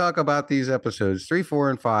 Let's talk about these episodes 3, 4,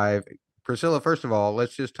 and 5. Priscilla, first of all,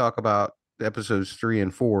 let's just talk about episodes 3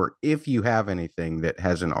 and 4. If you have anything that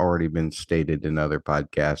hasn't already been stated in other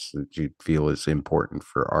podcasts that you feel is important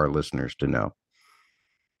for our listeners to know.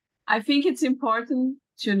 I think it's important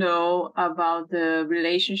to know about the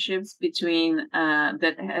relationships between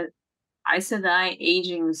that Aes Sedai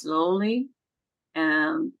aging slowly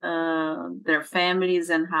and their families,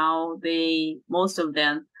 and how most of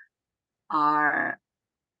them are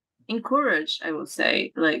encouraged, I would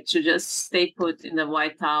say, like to just stay put in the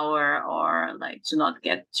White Tower, or like to not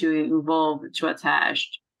get too involved, too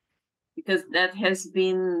attached. Because that has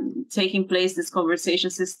been taking place, this conversation,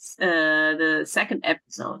 since the second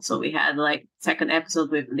episode. So we had like second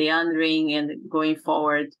episode with Leandrin, and going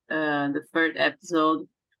forward, the third episode.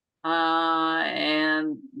 And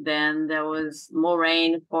And then there was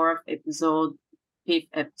Moraine, fourth episode, fifth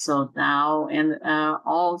episode now, and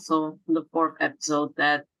also the fourth episode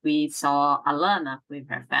that we saw Alana with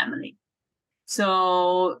her family.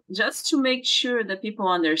 So just to make sure that people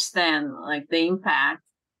understand like the impact,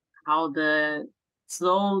 how the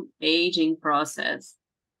slow aging process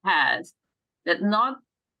has, that not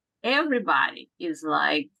everybody is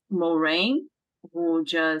like Moraine, who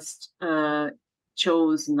just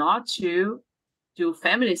chose not to do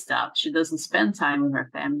family stuff. She doesn't spend time with her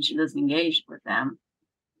family. She doesn't engage with them.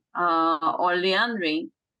 Or Leandri,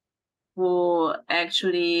 who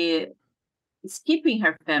actually is keeping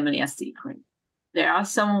her family a secret. There are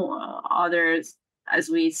some others, as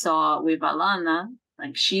we saw with Alana,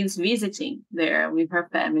 like she's visiting there with her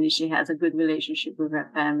family. She has a good relationship with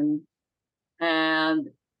her family. And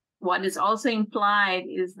what is also implied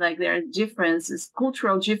is like there are differences,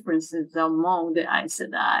 cultural differences among the Aes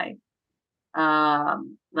Sedai.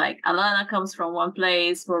 Like Alana comes from one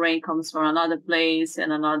place, Moraine comes from another place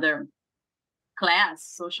and another class,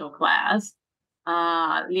 social class.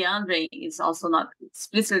 Leandre is also not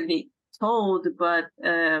explicitly told, but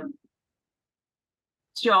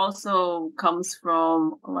she also comes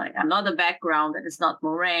from like another background that is not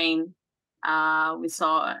Moraine. We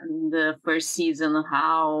saw in the first season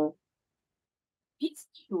how pissed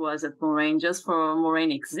she was at Moraine just for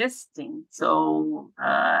Moraine existing. So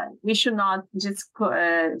we should not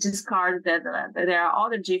discard that there are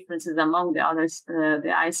other differences among the others,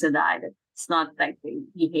 the Aes Sedai. It's not like they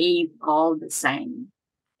behave all the same.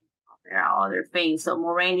 There are other things. So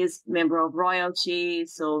Moraine is member of royalty,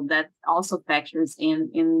 so that also factors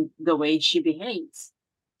in the way she behaves.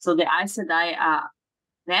 So the Aes Sedai are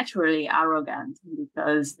naturally arrogant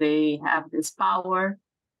because they have this power,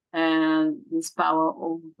 and this power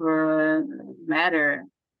over matter.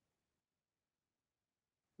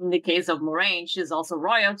 In the case of Moraine, she's also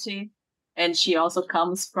royalty, and she also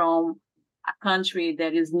comes from a country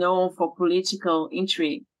that is known for political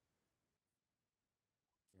intrigue,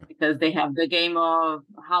 because they have the Game of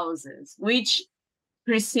Houses, which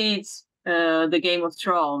precedes the Game of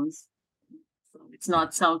Thrones. So it's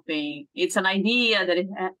not something, it's an idea that it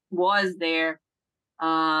was there.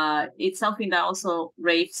 It's something that also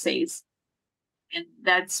Rafe says. And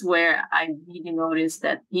that's where I really noticed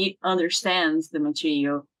that he understands the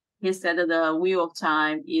material. He said that the Wheel of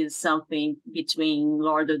Time is something between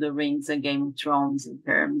Lord of the Rings and Game of Thrones in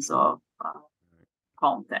terms of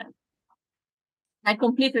content. I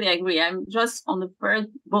completely agree. I'm just on the first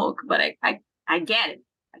book, but I get it.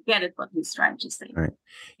 I get it what he's trying to say. Right.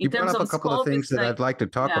 You brought up a couple of things that I'd like to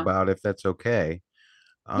talk about, if that's okay.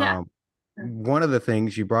 One of the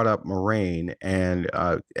things you brought up, Moraine, and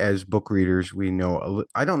as book readers, we know,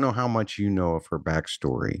 I don't know how much you know of her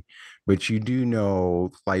backstory, but you do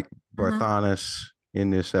know, like Barthanas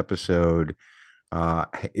in this episode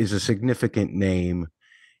is a significant name.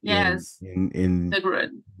 Yes, in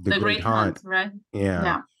the Great Hunt, right?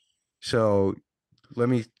 Yeah. So let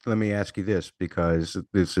me ask you this, because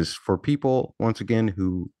this is for people once again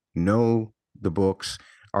who know the books.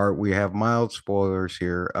 We have mild spoilers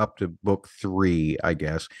here up to book 3, I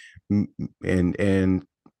guess, and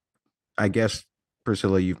I guess,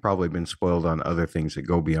 Priscilla, you've probably been spoiled on other things that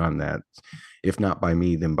go beyond that, if not by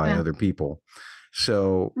me, then by other people.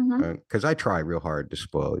 So because I try real hard to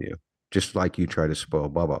spoil you, just like you try to spoil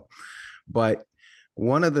Bubba. But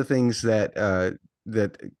one of the things that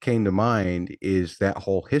that came to mind is that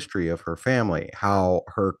whole history of her family, how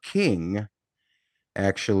her king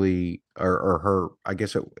actually, or her, I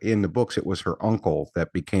guess in the books, it was her uncle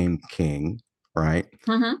that became king, right?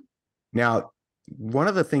 Now, one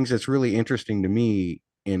of the things that's really interesting to me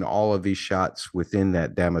in all of these shots within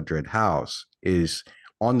that Damodred house is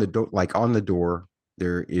on the door, like on the door,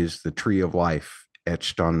 there is the Tree of Life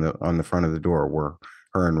etched on the front of the door where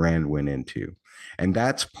her and Rand went into. And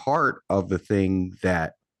that's part of the thing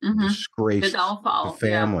that disgraced the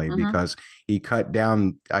family, because he cut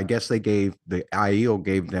down, I guess the Aiel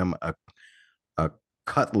gave them a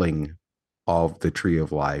cutling of the Tree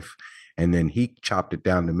of Life, and then he chopped it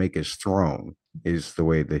down to make his throne, is the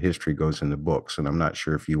way the history goes in the books. And I'm not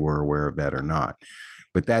sure if you were aware of that or not,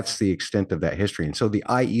 but that's the extent of that history. And so the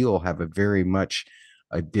Aiel have a very much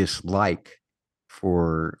a dislike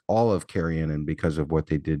for all of Carrion because of what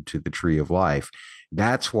they did to the Tree of Life.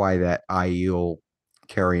 That's why that Aiel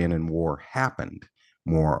Carrion war happened,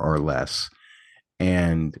 more or less.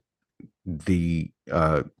 And the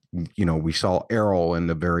we saw Errol in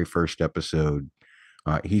the very first episode.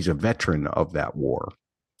 He's a veteran of that war.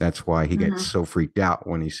 That's why he gets so freaked out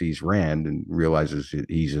when he sees Rand and realizes that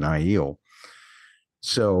he's an Aiel.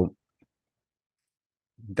 So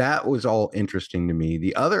that was all interesting to me.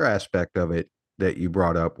 The other aspect of it that you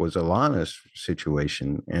brought up was Alana's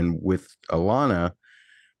situation. And with Alana,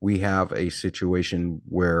 we have a situation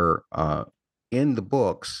where in the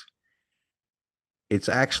books, it's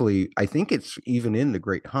actually, I think it's even in The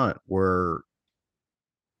Great Hunt, where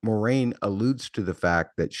Moraine alludes to the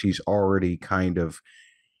fact that she's already kind of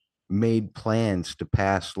made plans to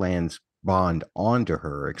pass Lan's bond on to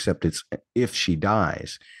her, except it's if she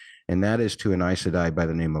dies. And that is to an Aes Sedai by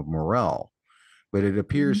the name of Morel. But it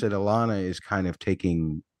appears that Alana is kind of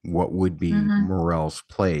taking what would be Morel's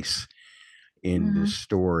place in this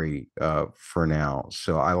story for now.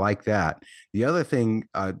 So I like that. The other thing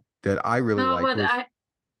that I really like was...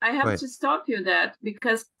 I have to stop you that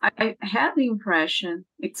because I had the impression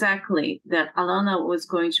exactly that Alana was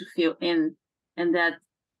going to fill in and that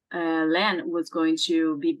Lan was going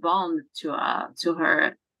to be bound to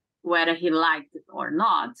her, whether he liked it or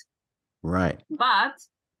not. Right. But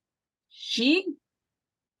she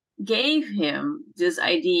gave him this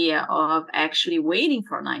idea of actually waiting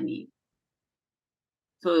for Nynaeve.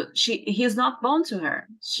 So he's not bound to her.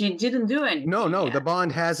 She didn't do anything. No, yet. The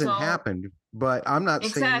bond hasn't happened. But I'm not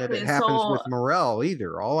saying that it happens with Morel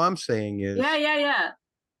either. All I'm saying is Yeah,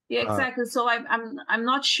 exactly. So I'm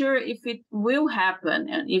not sure if it will happen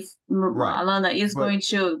and if Alana is going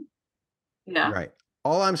to Right.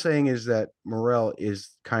 All I'm saying is that Morel is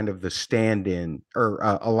kind of the stand-in, or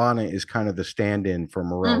Alana is kind of the stand-in for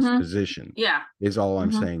Morel's position. Yeah. Is all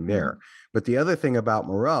I'm saying there. But the other thing about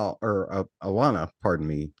Morel, or Alana, pardon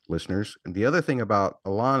me, listeners, the other thing about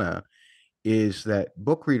Alana is that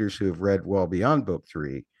book readers who have read well beyond book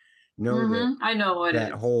 3 know that I know what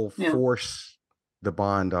that whole force the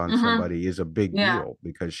bond on somebody is a big deal,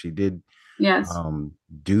 because she did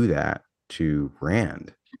do that to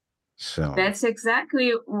Rand. So that's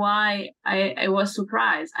exactly why I was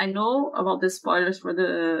surprised. I know about the spoilers for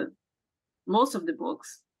the most of the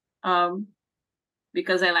books,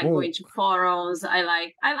 because I like going to forums. I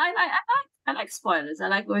like spoilers. I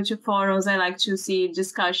like going to forums. I like to see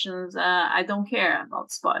discussions. I don't care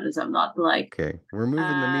about spoilers. I'm not like... Okay, we're moving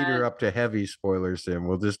the meter up to heavy spoilers, then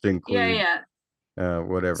we'll just include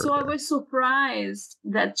whatever. So I was surprised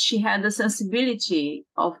that she had the sensibility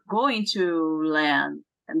of going to Lan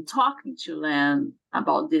and talking to Lan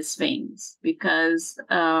about these things, because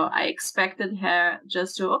I expected her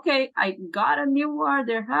just to, okay, I got a new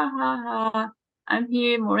order, ha ha ha, I'm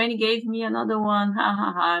here, Moraine gave me another one, ha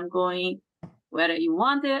ha ha, I'm going. Whether you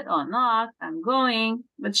want it or not, I'm going.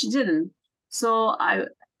 But she didn't. So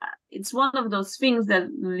it's one of those things that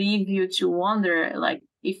leave you to wonder, like,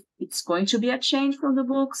 if it's going to be a change from the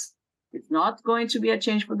books. It's not going to be a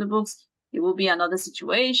change from the books. It will be another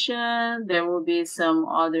situation. There will be some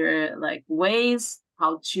other like ways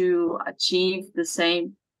how to achieve the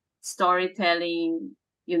same storytelling,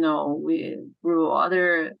 through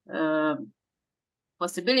other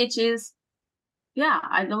possibilities. Yeah,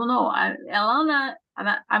 I don't know. Alana,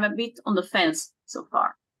 I'm a bit on the fence so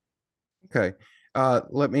far. Okay.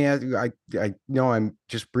 Let me ask you, I know I'm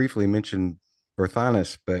just briefly mentioned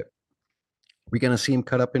Berthanis, but we going to see him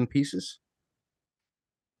cut up in pieces?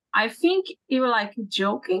 I think you were like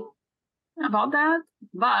joking about that,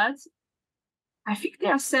 but I think they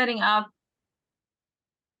are setting up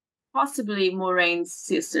possibly Moraine's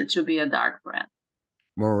sister to be a dark friend.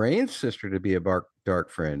 Moraine's sister to be a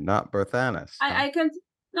dark friend, not Berthanis. I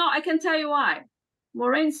can tell you why.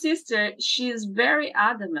 Moraine's sister, she is very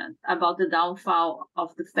adamant about the downfall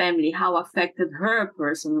of the family, how affected her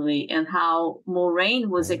personally, and how Moraine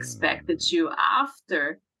was expected to,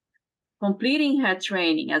 after completing her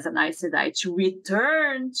training as an Aes Sedai, to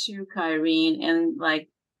return to Cairhien and like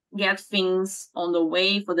get things on the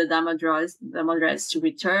way for the Damadras to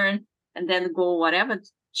return, and then go whatever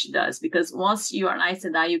she does. Because once you are an Aes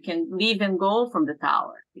Sedai, you can leave and go from the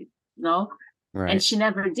tower, Right. And she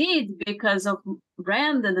never did, because of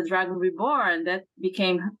Rand and the Dragon Reborn. That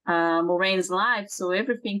became Moraine's life, so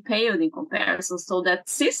everything paled in comparison. So that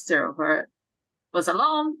sister of her was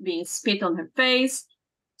alone, being spit on her face.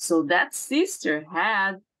 So that sister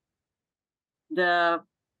had the,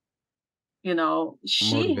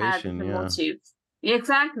 she had the motive.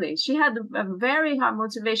 Exactly. She had a very hard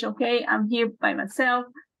motivation. Okay, I'm here by myself.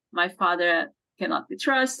 My father cannot be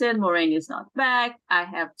trusted. Moraine is not back. I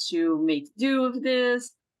have to make do with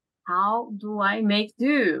this. How do I make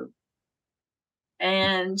do?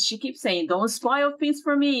 And she keeps saying, don't spoil things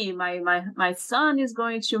for me. My son is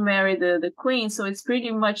going to marry the queen. So it's pretty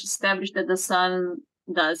much established that the son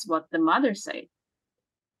does what the mother says.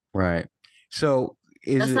 Right. So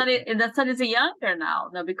the son is younger now,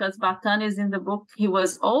 because Bartan is in the book. He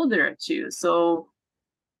was older too. So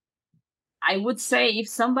I would say if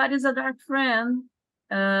somebody's a dark friend,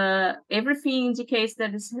 everything indicates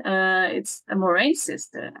that it's a Moraine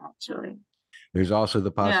sister, actually. There's also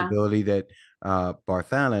the possibility that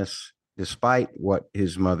Barthanas, despite what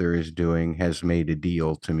his mother is doing, has made a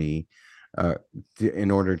deal to me in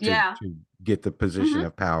order to get the position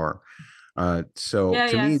of power. So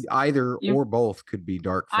to me, either or both could be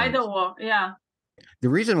dark friends. Either or, yeah. The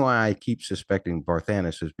reason why I keep suspecting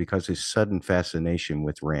Barthanas is because his sudden fascination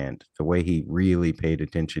with Rand, the way he really paid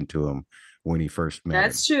attention to him when he first met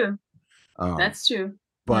That's him. True. That's true.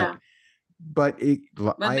 But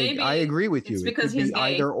I agree with you. It's it because could he's be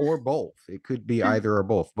gay. either or both. It could be either or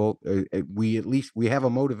both. Both. We have a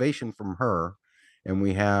motivation from her, and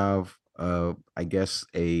we have I guess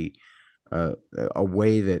a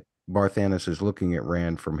way that Barthanas is looking at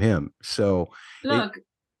Rand from him. So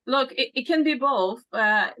Look, it can be both.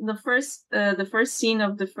 The first scene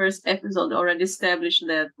of the first episode already established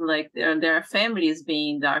that like there are families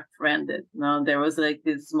being dark friended. There was like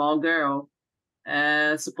this small girl.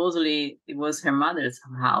 Supposedly it was her mother's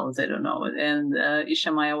house. I don't know. And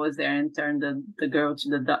Ishamael was there and turned the girl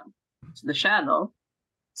to the shadow.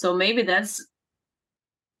 So maybe that's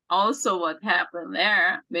also what happened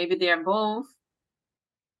there. Maybe they are both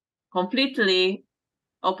completely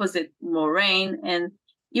opposite Moraine, and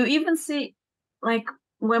you even see, like,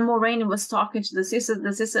 when Moraine was talking to the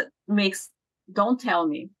sister makes, "Don't tell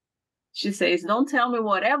me." She says, "Don't tell me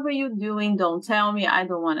whatever you're doing. Don't tell me. I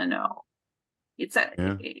don't want to know." It's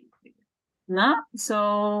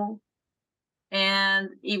so, and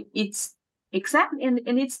it's exactly, and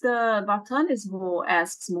it's the Bartanis who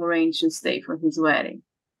asks Moraine to stay for his wedding.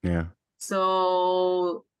 Yeah.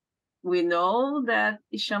 So we know that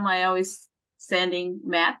Ishamael is sending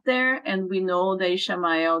Matt there, and we know that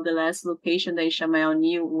Ishamael, the last location that Ishamael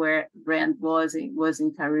knew where Rand was in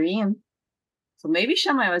Tareen. So maybe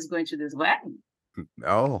Ishamael is going to this wedding.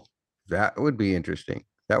 Oh, that would be interesting.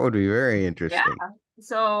 That would be very interesting. Yeah.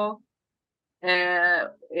 So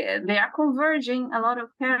they are converging a lot of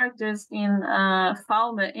characters in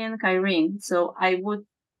Falme and Kyrene. So I would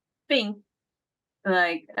think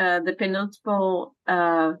like the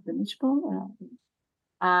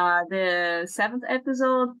the 7th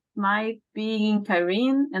episode might be in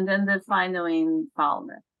Kyrene, and then the final in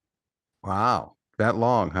Falme. Wow, that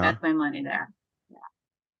long, huh? Bet my money there.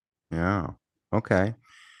 Yeah. Okay.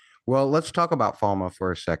 Well, let's talk about Falme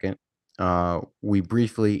for a second. We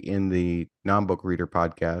briefly in the non-book reader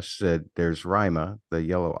podcast said there's Rima, the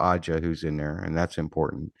yellow Aja, who's in there, and that's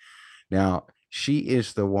important. Now, she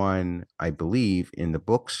is the one, I believe, in the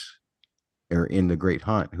books or in the Great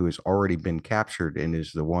Hunt who has already been captured and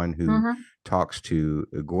is the one who talks to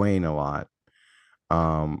Egwene a lot,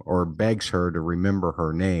 or begs her to remember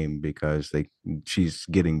her name because she's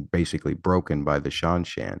getting basically broken by the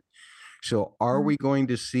Shanshan. So are we going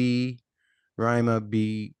to see Rima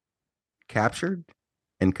be captured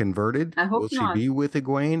and converted? I hope will not. She be with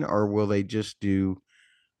Egwene, or will they just do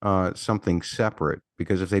something separate?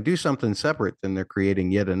 Because if they do something separate, then they're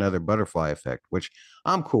creating yet another butterfly effect, which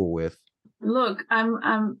I'm cool with. Look,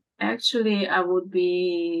 I'm actually, I would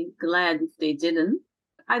be glad if they didn't.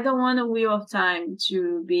 I don't want a Wheel of Time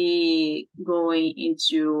to be going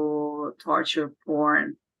into torture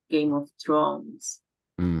porn, Game of Thrones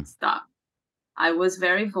stuff. I was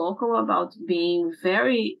very vocal about being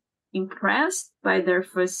very impressed by their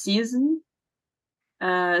first season,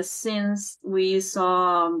 since we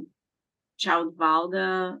saw Child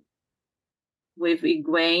Valda with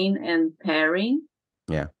Egwene and Perry.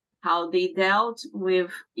 Yeah. How they dealt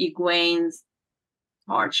with Egwene's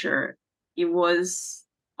torture. It was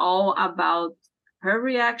all about her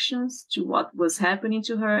reactions to what was happening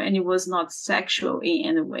to her, and it was not sexual in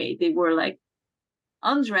any way. They were like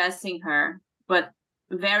undressing her, but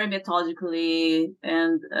very methodically,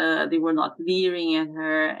 and they were not leering at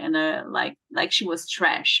her, and like she was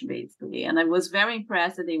trash, basically. And I was very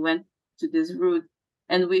impressed that they went to this route.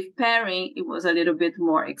 And with Perry, it was a little bit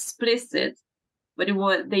more explicit, but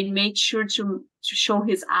they made sure to show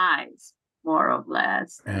his eyes, more or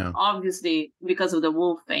less. Yeah. Obviously, because of the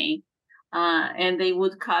wolf thing. And they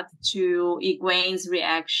would cut to Egwene's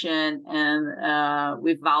reaction and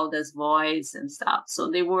with Valda's voice and stuff.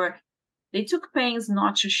 So they took pains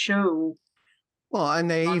not to show. Well, and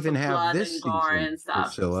they even have this season,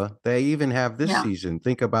 Priscilla. They even have this season.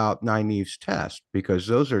 Think about Nynaeve's test, because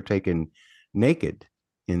those are taken naked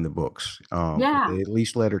in the books. They at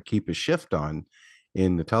least let her keep a shift on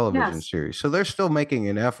in the television series. So they're still making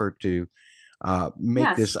an effort to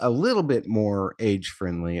make this a little bit more age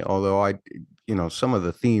friendly. Although some of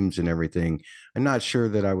the themes and everything, I'm not sure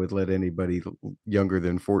that I would let anybody younger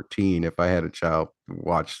than 14, if I had a child,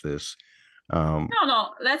 watch this. No.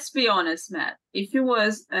 Let's be honest, Matt. If it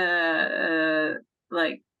was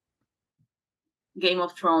like Game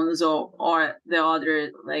of Thrones or the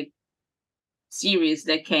other like series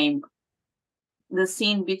that came, the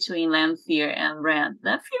scene between Lanfear and Rand,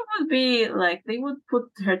 Lanfear would be like, they would put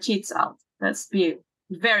her tits out. Let's be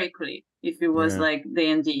very clear. If it was like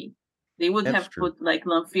D&D, they would That's have true. put like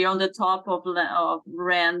Lanfear on the top of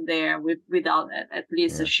Rand there without at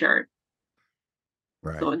least a shirt.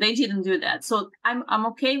 Right. So they didn't do that. So I'm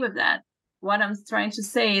okay with that. What I'm trying to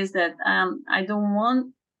say is that I don't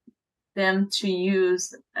want them to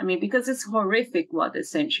use, I mean, because it's horrific what the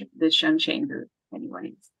Sunshine do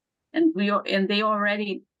anyways. And they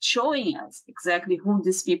already showing us exactly who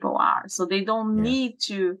these people are. So they don't need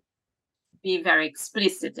to be very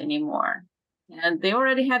explicit anymore. And they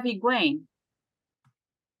already have Egwene.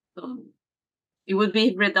 So it would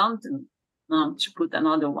be redundant to put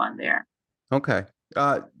another one there. Okay.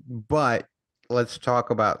 But let's talk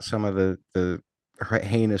about some of the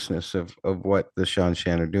heinousness of what the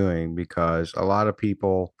Shanshan are doing, because a lot of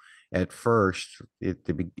people at first at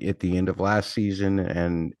the end of last season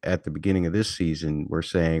and at the beginning of this season were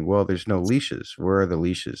saying, well, there's no leashes. Where are the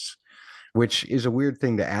leashes? Which is a weird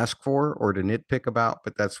thing to ask for or to nitpick about,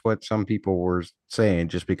 but that's what some people were saying,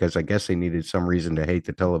 just because I guess they needed some reason to hate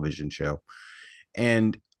the television show.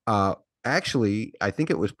 And actually, I think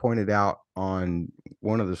it was pointed out on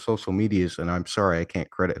one of the social medias, and I'm sorry, I can't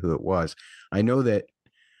credit who it was. I know that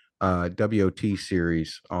WOT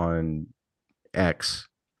series on X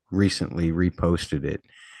recently reposted it,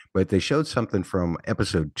 but they showed something from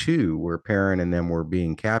episode 2 where Perrin and them were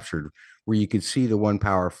being captured, where you could see the one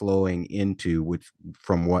power flowing into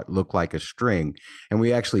from what looked like a string. And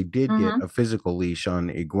we actually did get a physical leash on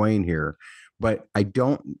Egwene here, but I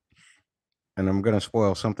don't, and I'm going to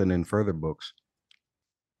spoil something in further books.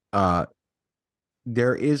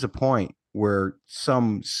 There is a point where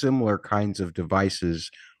some similar kinds of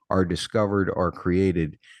devices are discovered or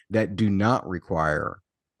created that do not require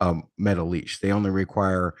a metal leash. They only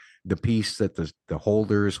require the piece that the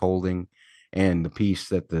holder is holding and the piece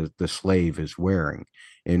that the slave is wearing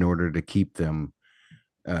in order to keep them,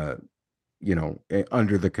 under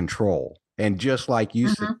the control. And just like you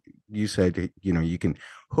said, you can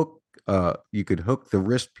you could hook the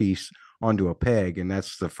wrist piece onto a peg, and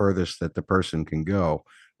that's the furthest that the person can go.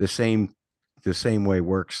 The same way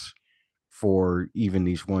works for even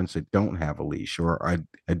these ones that don't have a leash, or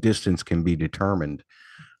a distance can be determined.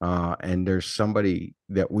 And there's somebody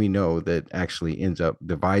that we know that actually ends up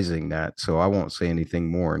devising that. So I won't say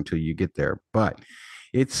anything more until you get there, but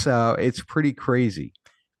it's pretty crazy.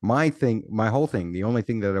 My whole thing, the only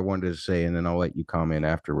thing that I wanted to say, and then I'll let you comment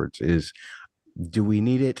afterwards, is, do we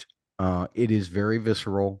need it? It is very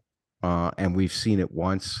visceral, and we've seen it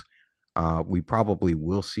once. We probably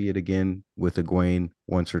will see it again with Egwene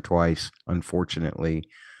once or twice, unfortunately.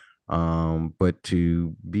 But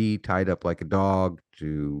to be tied up like a dog,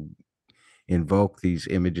 to invoke these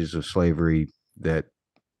images of slavery that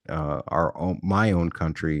my own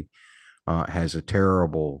country has a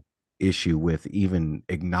terrible issue with even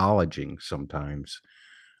acknowledging sometimes.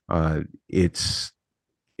 It's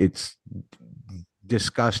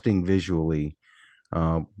disgusting visually,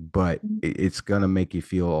 but it's going to make you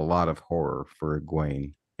feel a lot of horror for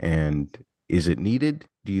Egwene. And is it needed?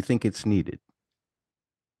 Do you think it's needed?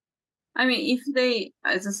 I mean,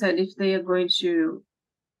 as I said, if they are going to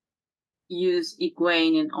use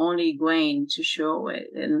Egwene and only Egwene to show it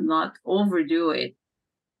and not overdo it,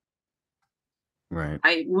 right,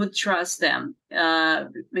 I would trust them,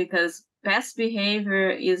 because past behavior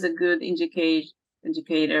is a good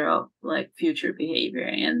indicator of like future behavior,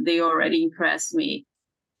 and they already impressed me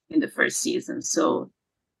in the first season. So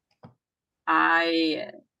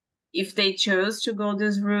if they chose to go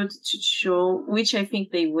this route to show, which I think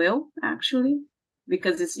they will actually,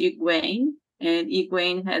 because it's Egwene, and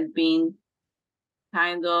Egwene had been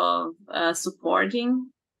kind of supporting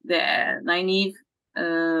the Nynaeve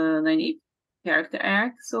character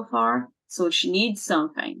arc so far. So she needs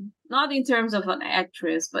something, not in terms of an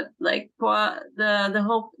actress, but like for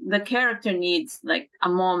the character needs like a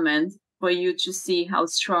moment for you to see how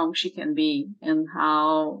strong she can be and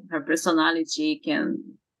how her personality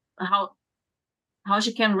how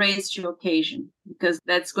she can raise to occasion, because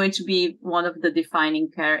that's going to be one of the defining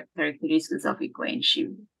characteristics of Egwene. She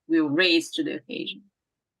will raise to the occasion,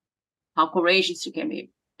 how courageous she can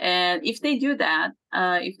be. And if they do that,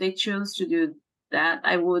 if they choose to do that,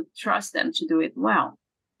 I would trust them to do it well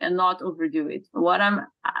and not overdo it. What I'm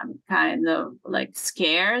kind of like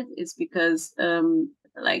scared is because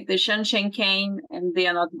like the Shanshan came and they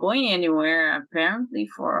are not going anywhere apparently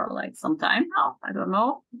for like some time now. I don't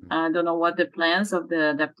know. I don't know what the plans of the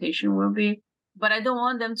adaptation will be, but I don't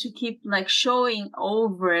want them to keep like showing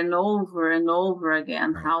over and over and over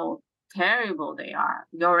again how terrible they are.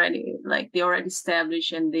 They already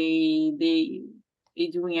established, and they're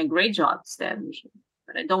doing a great job establishing.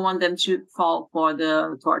 But I don't want them to fall for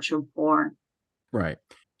the torture porn. Right.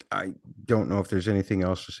 I don't know if there's anything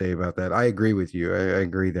else to say about that. I agree with you. I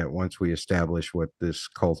agree that once we establish what this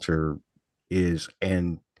culture is,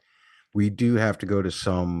 and we do have to go to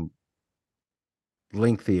some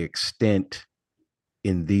lengthy extent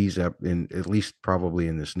in these in at least probably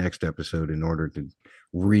in this next episode in order to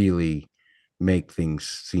really make things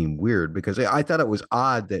seem weird, because I thought it was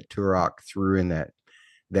odd that Turok threw in that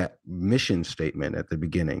mission statement at the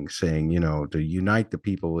beginning saying, to unite the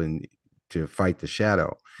people in to fight the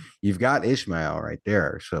shadow. You've got Ishmael right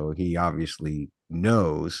there, so he obviously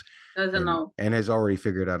knows and has already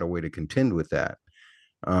figured out a way to contend with that.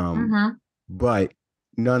 But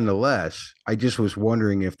nonetheless, I just was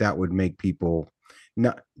wondering if that would make people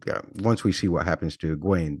not once we see what happens to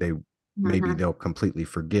Egwene, maybe they'll completely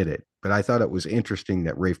forget it. But I thought it was interesting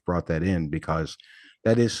that Rafe brought that in, because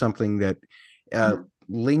that is something that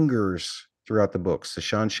lingers throughout the books. The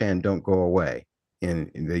Shanshan don't go away,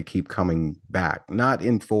 and they keep coming back, not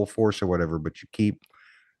in full force or whatever, but you keep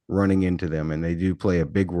running into them, and they do play a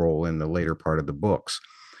big role in the later part of the books.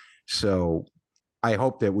 So I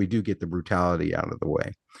hope that we do get the brutality out of the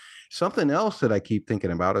way. Something else that I keep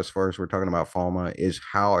thinking about, as far as we're talking about Falma, is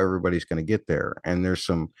how everybody's going to get there. And there's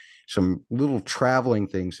some little traveling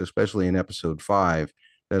things, especially in episode 5,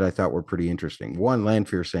 that I thought were pretty interesting. One,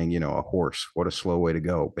 Lanfear saying, a horse, what a slow way to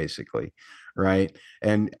go, basically. Right.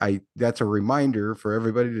 And that's a reminder for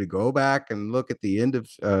everybody to go back and look at the end of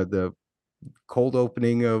the cold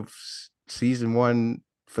opening of season 1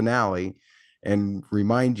 finale and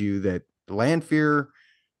remind you that Lanfear,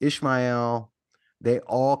 Ishmael, they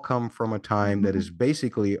all come from a time that is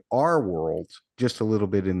basically our world, just a little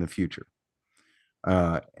bit in the future.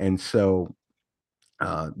 And so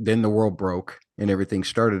then the world broke and everything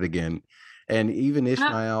started again. And even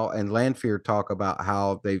Ishmael and Lanfear talk about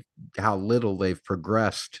how little they've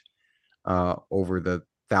progressed over the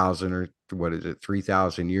 1,000 or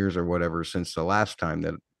 3,000 years or whatever since the last time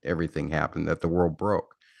that everything happened, that the world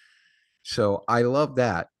broke. So I love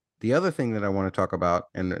that. The other thing that I want to talk about,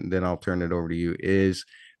 and then I'll turn it over to you, is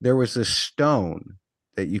there was this stone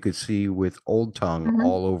that you could see with Old Tongue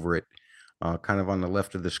all over it, kind of on the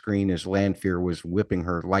left of the screen, as Lanfear was whipping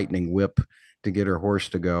her lightning whip to get her horse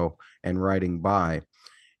to go and riding by.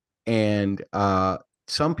 And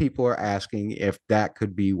some people are asking if that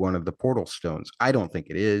could be one of the portal stones. I don't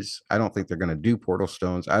think it is. I don't think they're going to do portal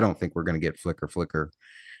stones. I don't think we're going to get flicker flicker.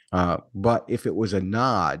 But if it was a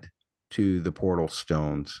nod to the portal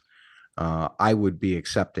stones, I would be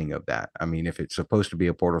accepting of that. I mean, if it's supposed to be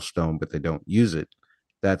a portal stone, but they don't use it,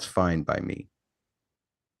 that's fine by me.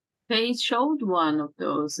 They showed one of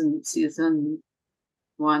those in season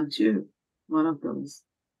 1, too. One of those.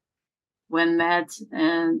 When Matt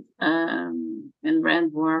and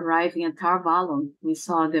Rand were arriving at Tar Valon, we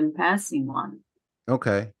saw them passing one.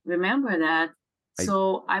 Okay. Remember that?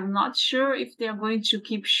 So I'm not sure if they're going to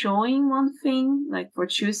keep showing one thing like for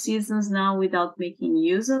 2 seasons now without making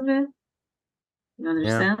use of it. You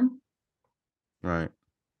understand? Yeah. Right.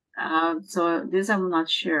 So this I'm not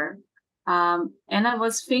sure. And I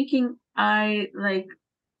was thinking,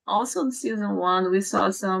 also in season 1 we saw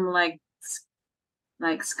some like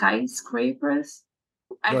skyscrapers.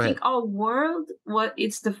 I think our world,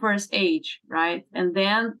 it's the first age, right? And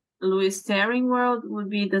then Louis Terring world would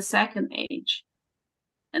be the second age.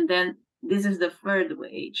 And then this is the third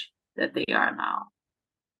age that they are now.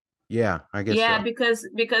 Yeah, I guess. Yeah, so.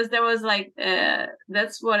 because there was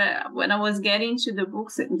that's what when I was getting to the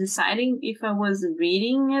books and deciding if I was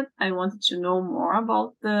reading it, I wanted to know more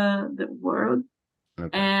about the world.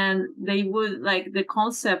 Okay. And they would the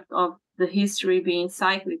concept of the history being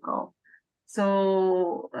cyclical.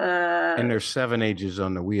 So and there's 7 ages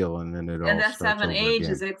on the wheel, and then it all. And that's 7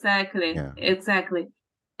 ages again. Exactly. Yeah. Exactly.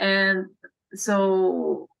 And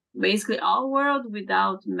so basically our world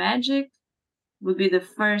without magic would be the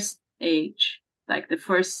first age, like the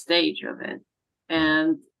first stage of it.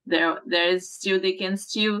 And there is still, they can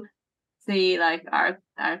still see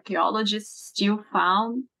archaeologists still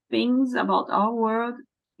found things about our world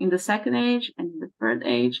in the second age and the third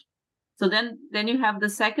age. So then you have the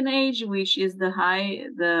second age, which is the high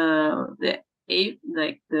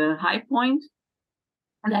point.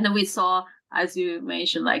 And then we saw, as you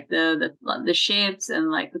mentioned, the ships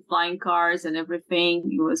and the flying cars and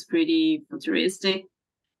everything. It was pretty futuristic.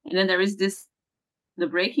 And then there is the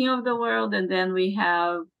breaking of the world, and then we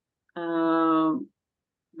have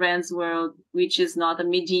Rand's world, which is not a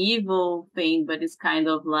medieval thing, but it's kind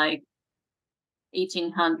of like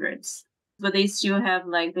 1800s. But they still have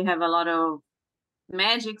they have a lot of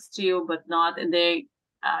magic still, but not, and they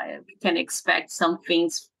can expect some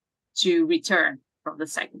things to return from the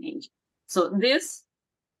Second Age. So this,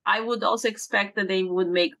 I would also expect that they would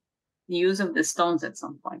make use of the stones at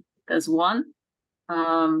some point, because one,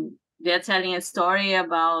 they're telling a story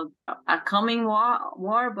about a coming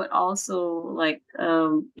war, but also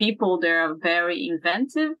people that are very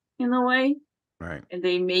inventive in a way. Right. And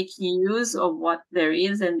they make use of what there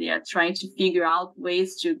is, and they are trying to figure out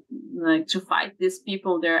ways to fight these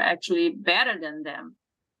people that are actually better than them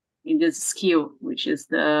in this skill, which is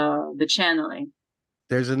the channeling.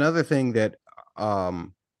 There's another thing that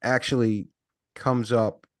actually comes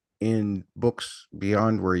up in books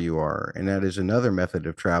beyond where you are, and that is another method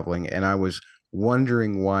of traveling. And I was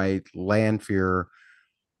wondering why Lanfear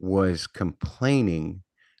was complaining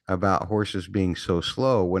about horses being so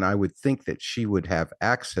slow, when I would think that she would have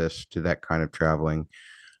access to that kind of traveling.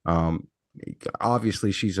 Um,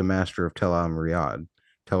 Obviously, she's a master of Teleron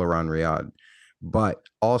Riyadh, but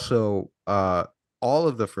also all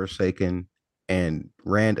of the Forsaken and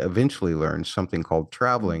Rand eventually learns something called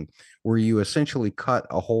traveling, where you essentially cut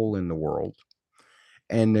a hole in the world.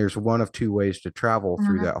 And there's one of two ways to travel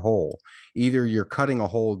through that hole. Either you're cutting a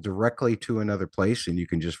hole directly to another place and you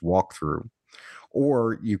can just walk through,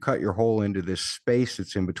 or you cut your hole into this space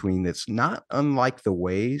that's in between, that's not unlike the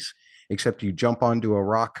ways, except you jump onto a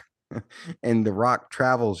rock and the rock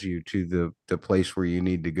travels you to the place where you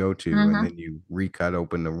need to go to, and then you recut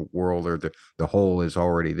open the world, or the hole is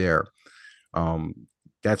already there.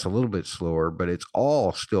 That's a little bit slower, but it's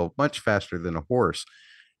all still much faster than a horse.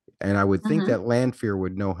 And I would think that Lanfear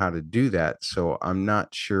would know how to do that. So I'm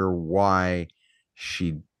not sure why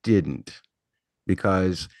she didn't,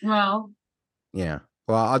 because yeah.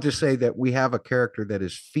 Well, I'll just say that we have a character that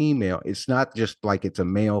is female. It's not just like it's a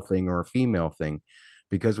male thing or a female thing,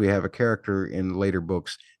 because we have a character in later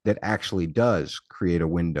books that actually does create a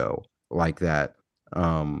window like that,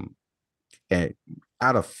 and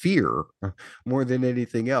out of fear more than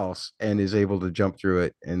anything else, and is able to jump through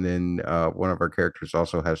it. And then one of our characters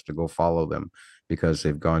also has to go follow them because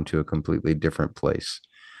they've gone to a completely different place.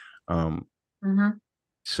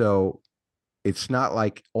 So it's not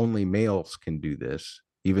like only males can do this,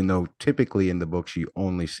 even though typically in the books you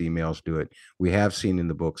only see males do it. We have seen in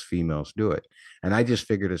the books females do it. And I just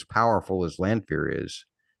figured, as powerful as Lanfear is,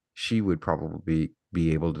 she would probably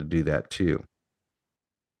be able to do that too.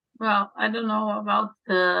 Well, I don't know about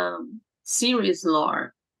the series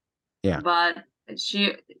lore. Yeah. But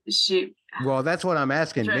she well, that's what I'm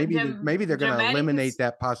asking. Maybe they're going to eliminate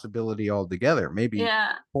that possibility altogether. Maybe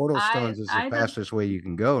portal stones is the fastest way you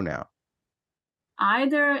can go now.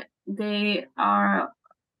 Either they are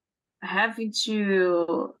having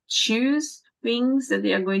to choose things that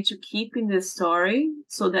they are going to keep in the story,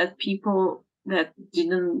 so that people that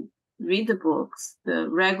didn't read the books, the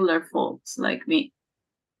regular folks like me,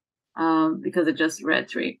 because I just read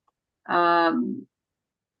 3,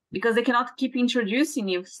 because they cannot keep introducing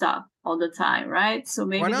new stuff all the time, right? So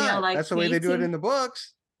maybe they are like, that's the way they do it in the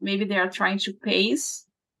books. Maybe they are trying to pace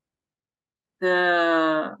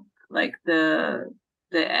the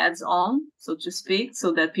ads on, so to speak,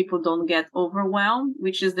 so that people don't get overwhelmed,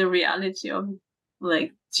 which is the reality of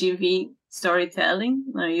like TV storytelling.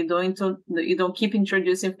 You don't keep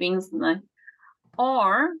introducing things,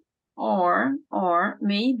 or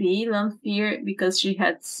maybe Lanfear, because she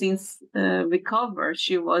had since recovered,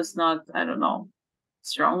 she was not, I don't know,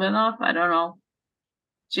 strong enough. I don't know.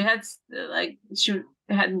 She had she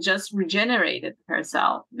had just regenerated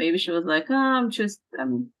herself. Maybe she was like, I'm just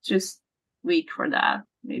weak for that.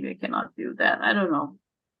 Maybe I cannot do that. I don't know.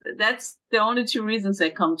 That's the only 2 reasons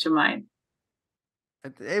that come to mind.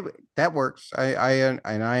 That works.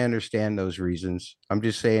 I understand those reasons. I'm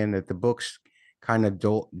just saying that the books kind of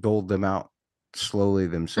doled them out slowly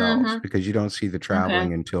themselves, because you don't see the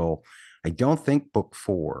traveling until, I don't think, book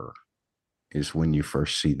 4 is when you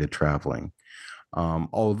first see the traveling.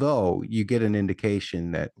 Although you get an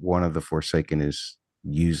indication that one of the Forsaken is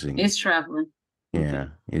traveling. Yeah,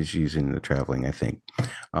 is using the traveling, I think.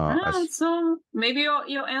 So maybe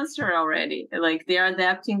you answer already. Like, they are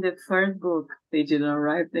adapting the 3rd book. They didn't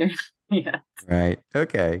arrive there. Yeah. Right.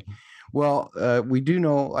 Okay. Well, we do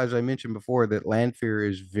know, as I mentioned before, that Lanfear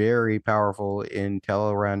is very powerful in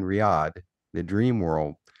Teleron Riyadh, the dream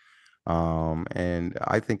world. And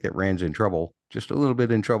I think that Rand's in trouble just a little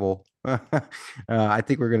bit in trouble. I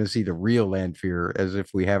think we're going to see the real Lanfear, as if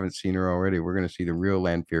we haven't seen her already. We're going to see the real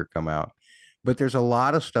Lanfear come out. But there's a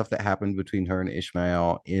lot of stuff that happened between her and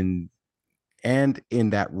Ishmael in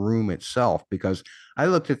that room itself, because I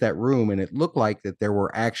looked at that room and it looked like that there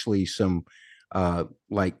were actually some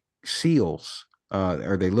like seals,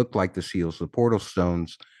 or they looked like the seals, the portal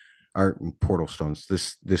stones,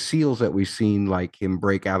 the seals that we've seen like him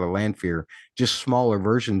break out of Lanfear, just smaller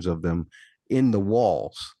versions of them in the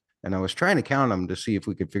walls. And I was trying to count them to see if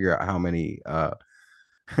we could figure out how many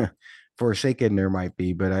Forsaken there might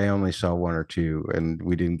be, but I only saw one or two, and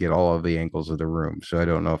we didn't get all of the angles of the room, so I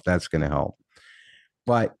don't know if that's going to help.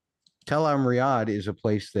 But Tel Riyadh is a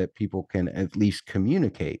place that people can at least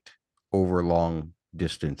communicate over long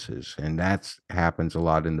distances, and that happens a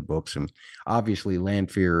lot in the books. And obviously,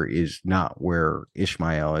 Lanfear is not where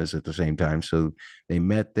Ishmael is at the same time, so they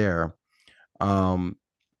met there. I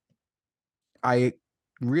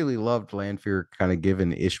really loved Lanfear kind of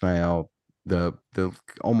giving Ishmael the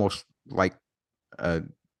almost like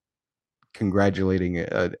congratulating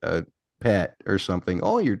a pet or something.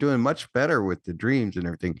 Oh, you're doing much better with the dreams and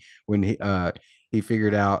everything. When he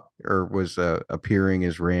figured out, or was appearing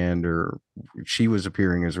as Rand, or she was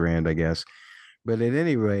appearing as Rand, I guess. But at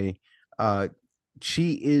any rate,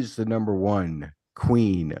 she is the number one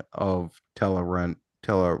queen of Teleran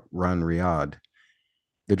Riyadh,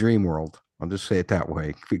 the dream world. I'll just say it that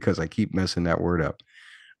way because I keep messing that word up.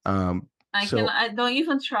 I don't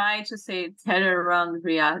even try to say Tehran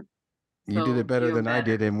Riyadh. You did it better than I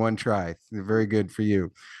did in one try. Very good for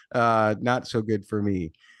you. Not so good for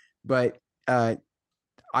me. But I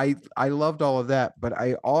loved all of that. But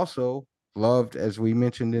I also loved, as we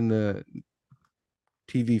mentioned in the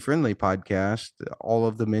TV friendly podcast, all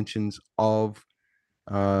of the mentions of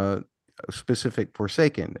specific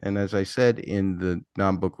Forsaken. And as I said in the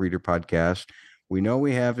non-book reader podcast, we know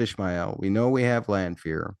we have Ishmael. We know we have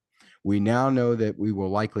Lanfear. We now know that we will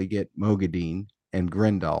likely get Mogadine and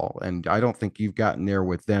Grendel, and I don't think you've gotten there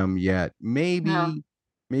with them yet. Maybe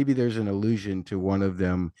there's an allusion to one of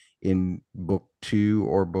them in book 2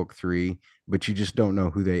 or book 3, but you just don't know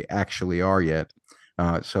who they actually are yet.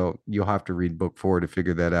 So you'll have to read book 4 to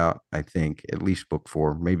figure that out. I think at least book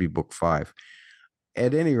 4, maybe book 5.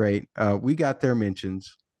 At any rate, we got their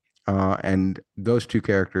mentions, and those two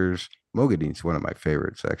characters. Mogadine's one of my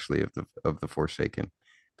favorites, actually, of the Forsaken.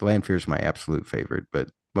 Lanfear's my absolute favorite, but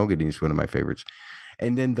Mogadine's one of my favorites.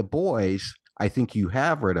 And then the boys, I think you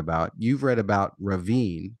have read about. You've read about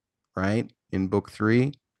Ravine, right? In book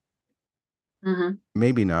 3. Mm-hmm.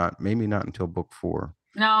 Maybe not until book 4.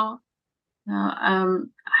 No. I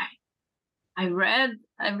read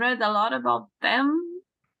a lot about them,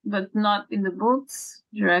 but not in the books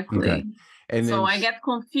directly. Okay. And so I get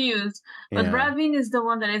confused. But yeah. Ravine is the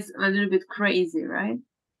one that is a little bit crazy, right?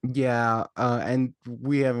 Yeah, and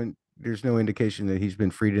there's no indication that he's been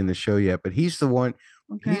freed in the show yet, but he's the one.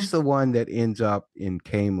 Okay. He's the one that ends up in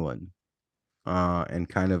Camelin, and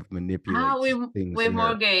kind of manipulates things with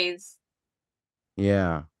Morghese.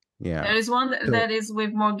 Yeah. There is one that is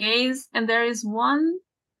with Morghese, and there is one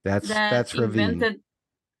that's Ravine.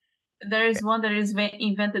 There is one that is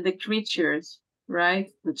invented the creatures, right?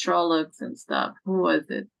 The Trollocs and stuff. Who was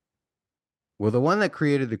it? Well, the one that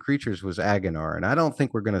created the creatures was Agonar, and I don't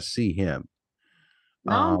think we're going to see him.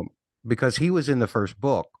 No. Because he was in the first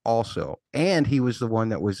book also, and he was the one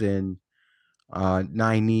that was in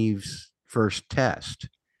Nynaeve's first test.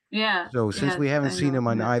 Yeah. So since we haven't seen him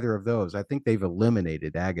on either of those, I think they've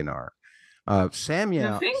eliminated Agonar.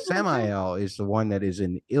 Samael is the one that is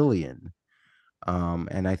in Ilion,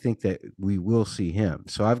 and I think that we will see him.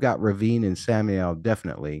 So I've got Ravine and Samael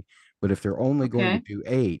definitely, but if they're only going to do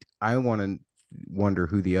 8, I want to wonder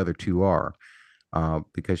who the other 2 are,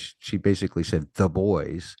 because she basically said the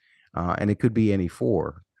boys, and it could be any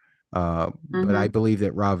 4. But I believe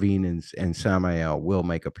that Ravine and Samael will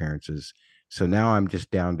make appearances. So now I'm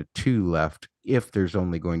just down to 2 left if there's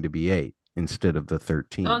only going to be 8 instead of the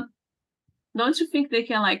 13. Don't you think they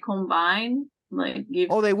can combine, give?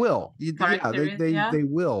 Oh, they will. They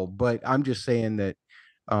will. But I'm just saying that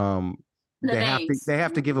they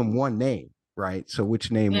have to give them one name, right? So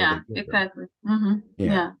which name? Yeah, will they give exactly. Mm-hmm.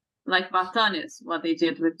 Yeah, like Vartanis, what they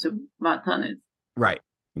did with Vartanis. Right.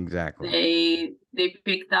 Exactly. They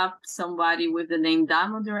picked up somebody with the name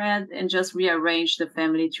Damodred and just rearranged the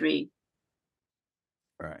family tree.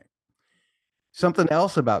 Right. Something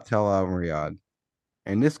else about Tel Riyadh,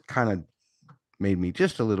 and this kind of made me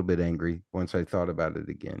just a little bit angry once I thought about it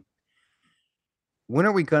again. When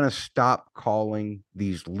are we going to stop calling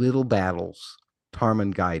these little battles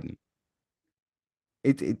Tarmangaiden?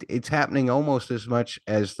 It's happening almost as much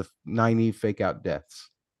as the Nynaeve fake out deaths.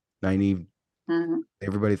 Nynaeve,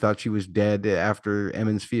 everybody thought she was dead after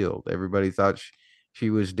Emmons Field. Everybody thought she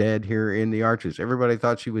was dead here in the Arches. Everybody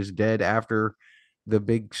thought she was dead after the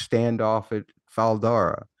big standoff at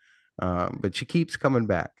Faldara. But she keeps coming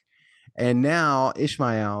back. And now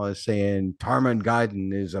Ishmael is saying Tarmon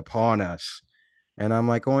Gaiden is upon us. And I'm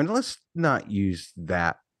like going, let's not use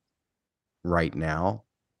that right now,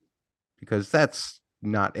 because that's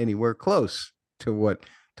not anywhere close to what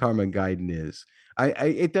Tarmon Gaiden is.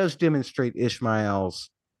 It does demonstrate Ishmael's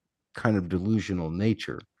kind of delusional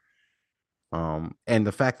nature. And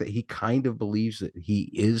the fact that he kind of believes that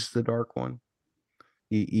he is the Dark One,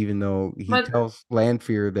 even though he tells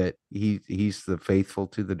Lanfear that he's the faithful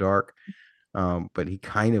to the dark. But he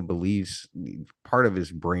kind of believes, part of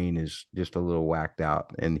his brain is just a little whacked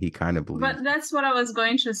out, and he kind of believes. But that's what I was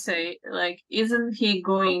going to say. Like, isn't he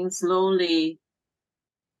going slowly,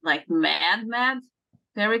 like mad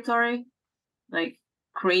territory? Like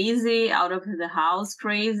crazy, out of the house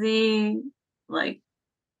crazy? Like,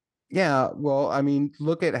 yeah, well, I mean,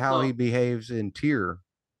 look at how he behaves in Tyr.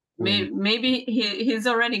 Maybe he's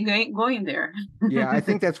already going there. Yeah, I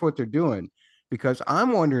think that's what they're doing, because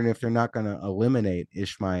I'm wondering if they're not going to eliminate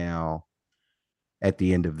Ishmael at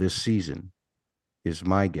the end of this season, is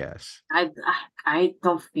my guess. I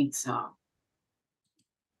don't think so.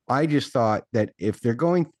 I just thought that if they're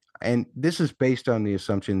going, and this is based on the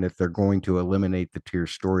assumption that they're going to eliminate the Tyr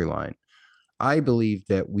storyline, I believe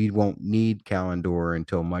that we won't need Kalendor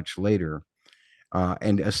until much later.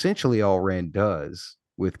 And essentially all Rand does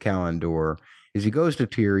with Kalendor is he goes to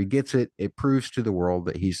Tyr, he gets it, it proves to the world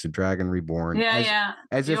that he's the Dragon Reborn.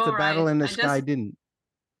 As if the battle in the sky didn't.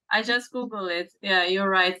 I just Googled it. Yeah, you're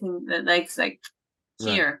right. Like Tyr.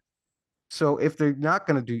 Right. So if they're not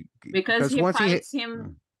going to do, because he fights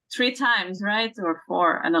him 3 times, right? Or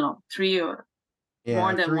 4, I don't know, 3 or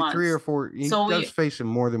more than once. 3 or 4. He does face him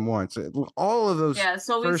more than once. All of those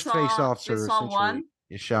first face-offs are essentially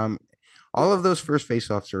all of those first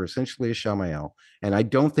face-offs are essentially Ishmael, and I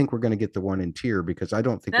don't think we're going to get the one in Tyr, because I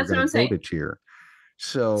don't think we're going to go to Tyr.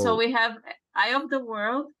 So we have Eye of the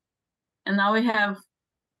World, and now we have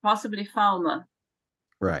possibly Falma,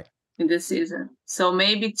 right, in this season. So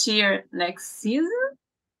maybe Tyr next season.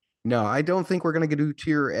 No, I don't think we're going to do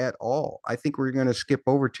Tyr at all. I think we're going to skip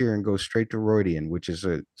over Tyr and go straight to Rhuidean, which is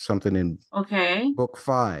something in book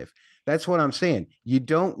 5. That's what I'm saying. You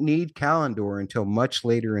don't need Kalendor until much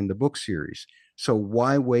later in the book series. So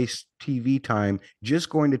why waste TV time just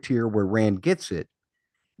going to Tyr where Rand gets it?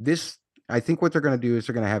 I think what they're going to do is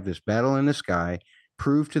they're going to have this battle in the sky,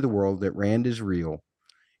 prove to the world that Rand is real,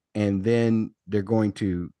 and then they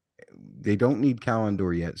don't need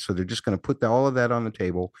Kalendor yet, so they're just going to put all of that on the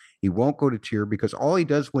table. He won't go to Tyr, because all he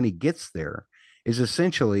does when he gets there is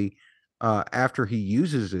essentially, after he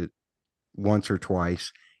uses it once or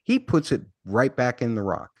twice, he puts it right back in the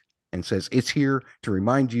rock and says, it's here to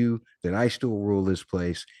remind you that I still rule this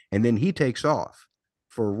place. And then he takes off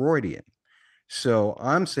for Rhuidean. So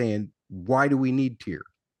I'm saying, why do we need Tyr?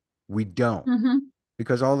 We don't.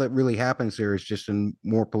 Because all that really happens there is just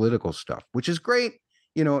more political stuff, which is great,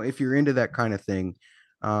 if you're into that kind of thing.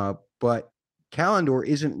 But Kalendor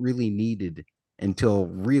isn't really needed until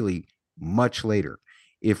really much later.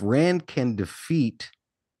 If Rand can defeat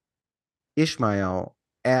Ishmael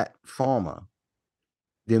at Falma,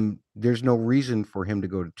 then there's no reason for him to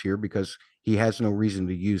go to Tyr, because he has no reason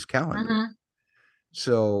to use Kalendor.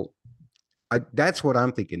 So that's what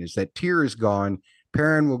I'm thinking, is that Tyr is gone.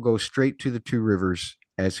 Perrin will go straight to the 2 rivers,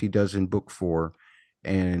 as he does in book 4,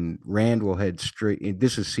 and Rand will head straight.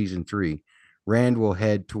 This is season 3. Rand will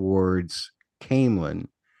head towards Camelin,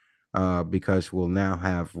 because we'll now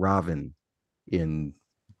have Ravin in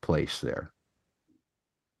place there.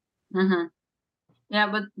 Yeah,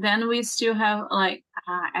 but then we still have, like,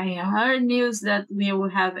 I heard news that we will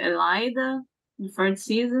have Elida in the 3rd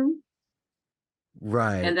season.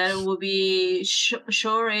 Right. And then it will be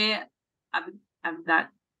Shore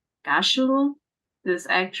Abdagashulu, this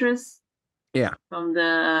actress. Yeah. From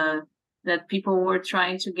that people were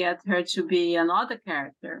trying to get her to be another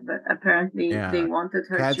character, but apparently they wanted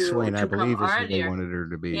her Cadswain, to I believe, come is earlier. what they wanted her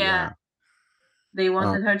to be. Yeah. They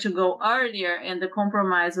wanted her to go earlier, and the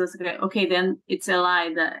compromise was, okay, then it's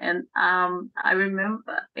Elida. And I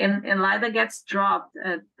remember, and Elida gets dropped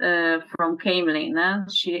from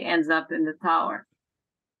Camelin. She ends up in the tower.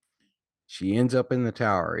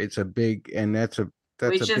 It's a big, and that's a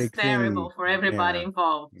which big is terrible thing for everybody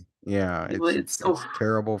involved. Yeah, it's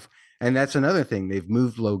terrible. And that's another thing. They've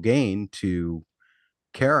moved Logain to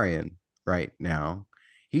Carrion right now.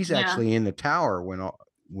 He's actually in the tower when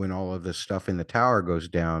when all of the stuff in the tower goes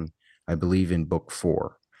down, I believe in book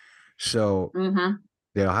 4. So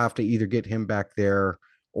they'll have to either get him back there,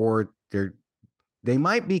 or they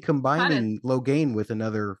might be combining Logain with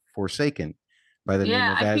another Forsaken by the name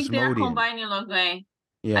of Asmodean. I think they're combining Logain.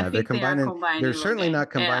 Yeah, they're combining. They're certainly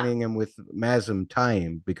not combining him with Mazam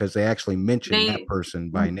Taim, because they actually mentioned that person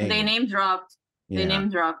by name. They name dropped. They name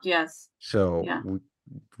dropped, yes. So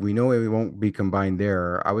we know we won't be combined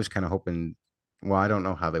there. I was kind of hoping. Well, I don't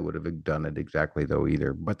know how they would have done it exactly, though,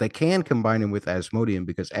 either. But they can combine him with Asmodean,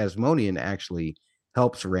 because Asmodean actually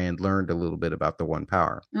helps Rand learn a little bit about the One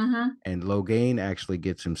Power. And Logain actually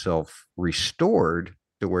gets himself restored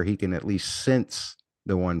to where he can at least sense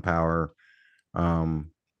the One Power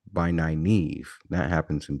by Nynaeve. That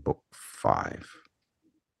happens in book 5.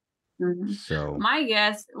 So my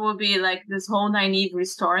guess would be like this whole Nynaeve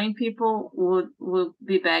restoring people would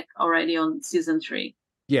be back already on season 3.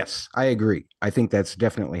 Yes, I agree. I think that's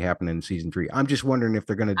definitely happening in season 3. I'm just wondering if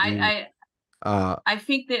they're going to do. I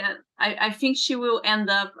think I think she will end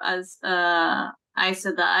up as Aes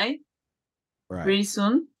Sedai pretty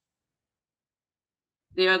soon.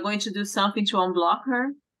 They are going to do something to unblock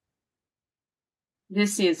her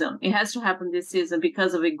this season. It has to happen this season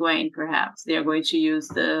because of Egwene, perhaps. They are going to use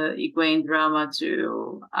the Egwene drama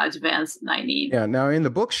to advance Nynaeve. Yeah, now in the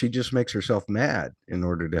book, she just makes herself mad in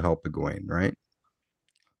order to help Egwene, right?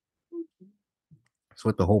 That's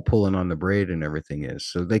what the whole pulling on the braid and everything is.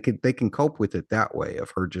 So they can cope with it that way,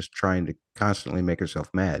 of her just trying to constantly make herself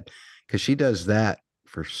mad, because she does that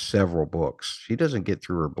for several books. She doesn't get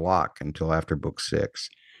through her block until after book 6,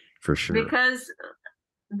 for sure. Because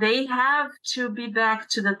they have to be back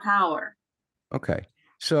to the tower. Okay.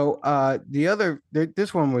 So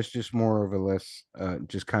this one was just more of a less,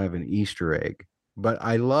 just kind of an Easter egg. But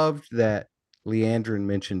I loved that Leandrin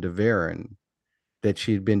mentioned to Varen that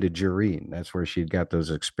she'd been to Jareen. That's where she'd got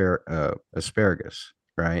those asparagus,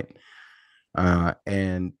 right?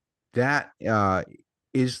 And that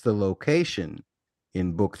is the location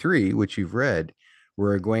in book 3, which you've read,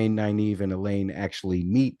 where Egwene, Nynaeve, and Elaine actually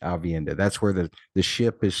meet Aviendha. That's where the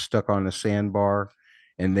ship is stuck on a sandbar,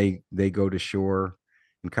 and they go to shore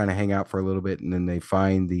and kind of hang out for a little bit, and then they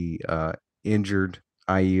find the injured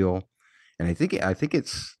Aiel, and I think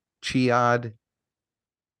it's Chiad,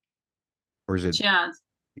 or is it Chiad?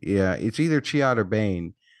 Yeah, it's either Chiad or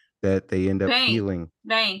Bane that they end up healing.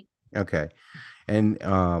 Bane. Okay. And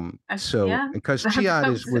because Chiad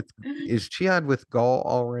is Chiad with Gaul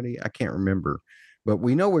already? I can't remember. But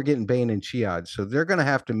we know we're getting Bane and Chiad, so they're going to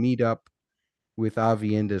have to meet up with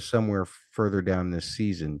Aviendha somewhere further down this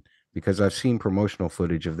season, because I've seen promotional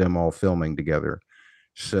footage of them all filming together.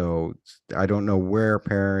 So I don't know where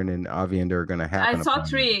Perrin and Aviendha are going to happen. I saw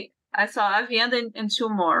 3. I saw Aviendha and 2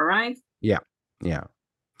 more, right? Yeah.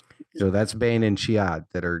 So that's Bane and Chiad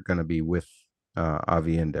that are going to be with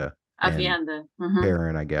Aviendha.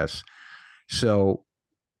 Perrin, I guess. So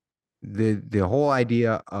the whole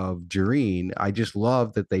idea of Jareen, I just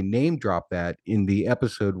love that they name drop that in the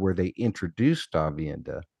episode where they introduced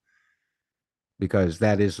Aviendha, because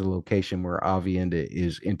that is the location where Aviendha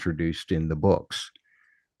is introduced in the books.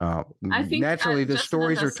 I think naturally the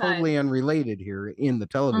stories are totally unrelated here in the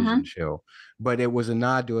television show, but it was a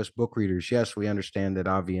nod to us book readers. Yes, we understand that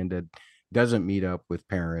Aviendha doesn't meet up with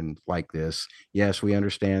Perrin like this. Yes, we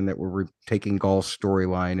understand that we're taking Gaul's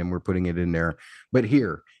storyline and we're putting it in there. But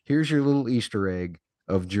here's your little Easter egg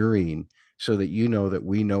of Jareen, so that you know that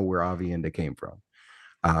we know where Aviendha came from.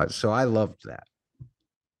 So I loved that.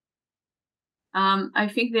 I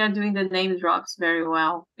think they are doing the name drops very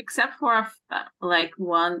well, except for like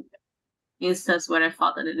one instance where I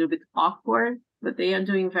felt a little bit awkward, but they are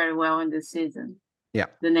doing very well in this season. Yeah.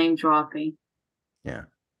 The name dropping. Yeah.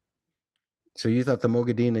 So you thought the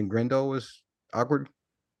Mogadeen and Grendel was awkward?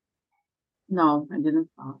 No, I didn't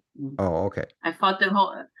thought. Oh, okay. I thought the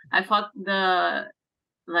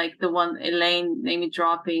one Elaine name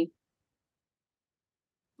dropping,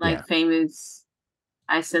 famous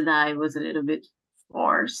Aes Sedai was a little bit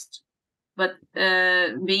forced. But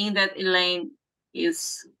being that Elaine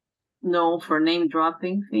is known for name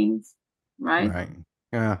dropping things, right? Right.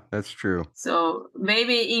 Yeah, that's true. So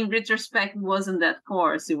maybe in retrospect, it wasn't that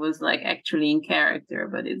forced. It was like actually in character,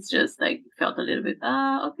 but it's just like felt a little bit,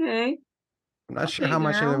 okay. I'm not sure how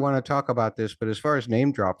much I want to talk about this, but as far as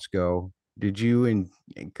name drops go, did you,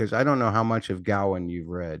 because I don't know how much of Gawain you've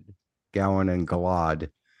read, Gawain and Galad.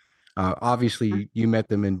 Obviously, you met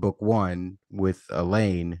them in book 1 with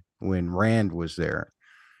Elaine when Rand was there.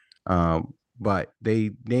 But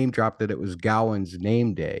they name dropped that it was Gawain's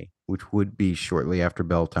name day, which would be shortly after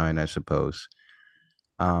Beltane, I suppose.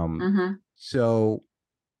 So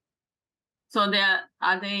So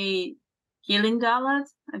are they killing Galad?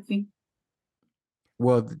 I think.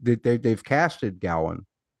 Well, they've casted Gowan,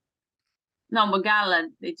 No, but Galad,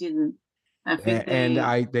 they didn't. I think and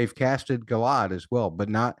they they've casted Galad as well, but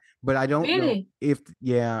not. But I don't know really. if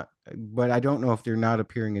but I don't know if they're not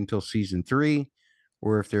appearing until season 3,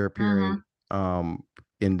 or if they're Mm-hmm. appearing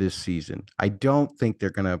in this season. I don't think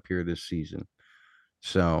they're going to appear this season.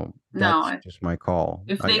 So that's No, just my call.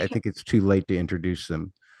 if I think it's too late to introduce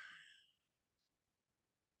them,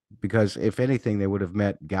 because if anything, they would have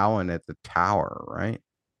met Gowan at the tower, right?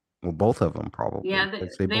 Well, both of them probably, yeah,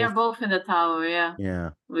 because they are both in the tower. Yeah, yeah,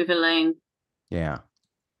 with Elaine. yeah.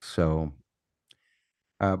 So,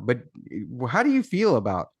 but how do you feel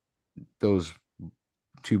about those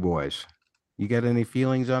two boys? You got any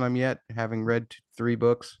feelings on them yet, having read 3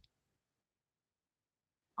 books?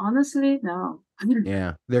 Honestly, no.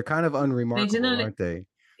 Yeah, they're kind of They unremarkable, didn't. aren't they?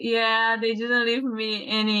 Yeah, they didn't leave me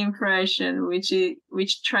any impression,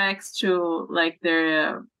 which tracks to like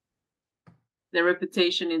their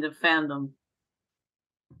reputation in the fandom.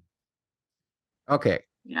 Okay,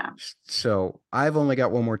 Yeah. so I've only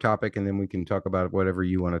got one more topic, and then we can talk about whatever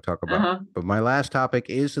you want to talk about. Uh-huh. But my last topic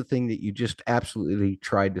is the thing that you just absolutely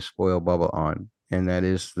tried to spoil Bubba on, and that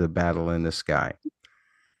is the battle in the sky.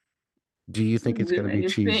 Do you think it's going to be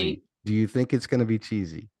cheesy? Do you think it's going to be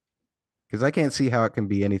cheesy? Because I can't see how it can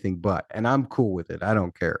be anything but, and I'm cool with it. I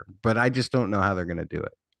don't care, but I just don't know how they're going to do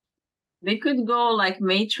it. They could go like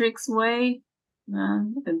Matrix way,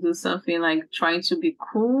 and do something like trying to be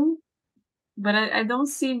cool. But I don't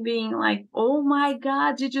see being like, oh my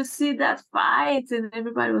God, did you see that fight? And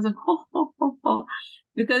everybody was like, ho, ho, ho, ho.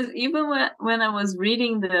 Because even when I was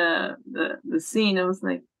reading the scene, I was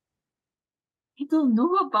like, I don't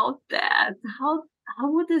know about that. How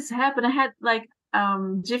would this happen? I had like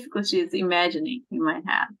difficulties imagining in my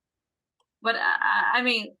head. But I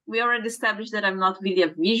mean, we already established that I'm not really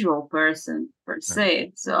a visual person per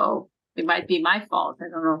se, so it might be my fault. I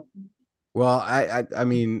don't know. Well, I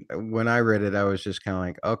mean, when I read it, I was just kind of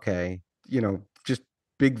like, okay, just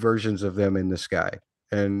big versions of them in the sky,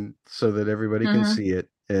 and so that everybody can Mm-hmm. see it,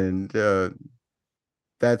 and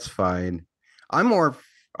that's fine. I'm more,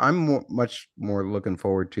 much more looking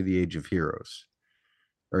forward to the Age of Heroes,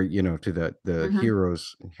 or to the Mm-hmm.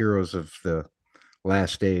 heroes of the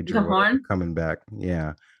last age The or whatever horn. coming back.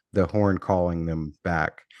 Yeah, the horn calling them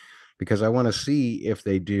back, because I want to see if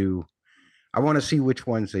they do. I want to see which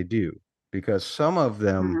ones they do, because some of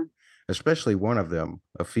them, Mm-hmm. especially one of them,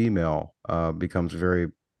 a female, becomes very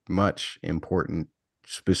much important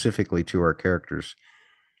specifically to our characters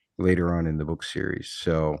later on in the book series.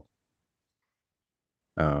 So,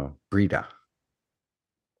 Brita.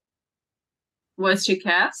 Was she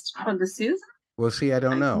cast for the season? Well, see, I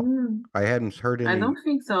don't know. I hadn't heard I any. don't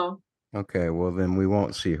think so. Okay, well then we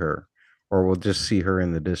won't see her, or we'll just see her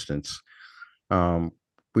in the distance.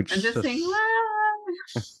 Which I'm just saying,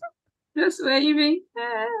 just waving.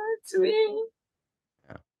 It's me.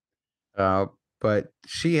 But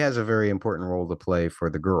she has a very important role to play for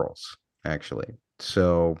the girls, actually.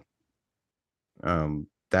 So,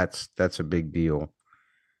 that's a big deal,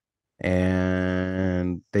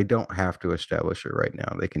 and they don't have to establish it right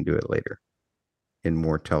now. They can do it later in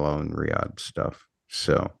more Tello and Riyadh stuff.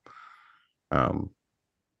 So, um,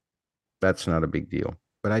 that's not a big deal.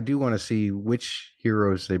 But I do want to see which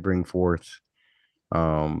heroes they bring forth.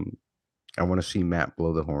 Um, I want to see Matt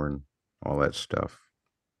blow the horn, all that stuff.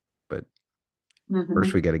 But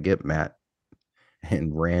first, we got to get Matt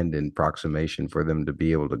and Rand in proximation for them to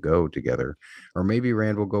be able to go together. Or maybe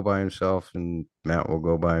Rand will go by himself and Matt will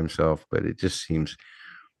go by himself, but it just seems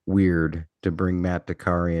weird to bring Matt to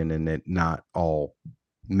Karian and it not all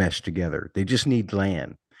mesh together. They just need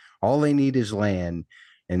land. All they need is land,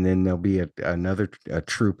 and then there'll be another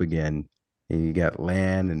troop again. And you got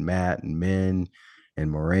Lan and Matt and Min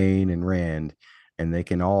and Moraine and Rand, and they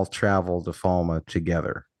can all travel to Falma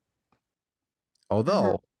together.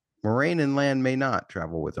 Although Moraine and Lan may not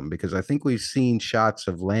travel with them, because I think we've seen shots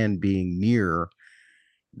of Lan being near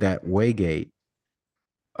that waygate,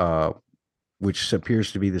 which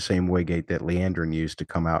appears to be the same waygate that Leandrin used to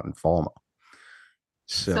come out in Falma.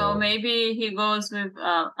 So maybe he goes with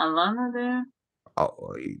Alana there.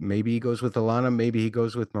 Maybe he goes with Alana. Maybe he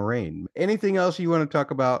goes with Moraine. Anything else you want to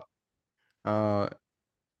talk about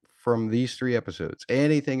from these 3 episodes?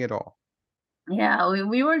 Anything at all? Yeah,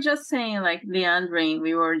 we were just saying like Leandrin.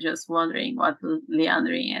 We were just wondering what the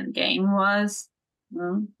Leandrin game was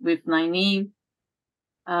with Nynaeve,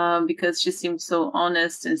 because she seemed so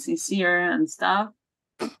honest and sincere and stuff.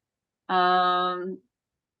 But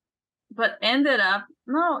it ended up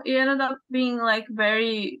being like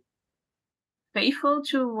very faithful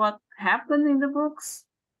to what happened in the books.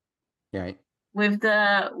 Yeah. With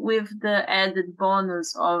the added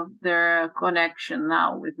bonus of their connection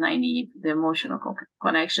now with Nynaeve, the emotional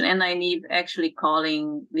connection, and Nynaeve actually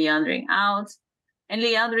calling Liandrin out, and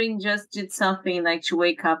Liandrin just did something like to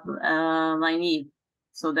wake up Nynaeve,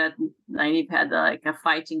 so that Nynaeve had a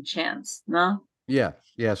fighting chance. No.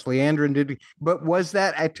 Yes, Liandrin did. But was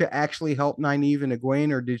that to actually help Nynaeve and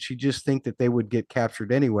Egwene, or did she just think that they would get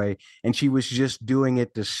captured anyway, and she was just doing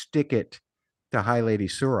it to stick it to High Lady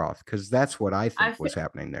Suroth? Because that's what I think was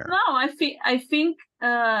happening there. No, I think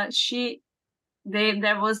there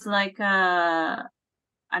was like an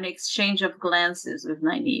exchange of glances with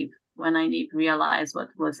Nynaeve when Nynaeve realized what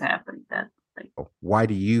was happening. Why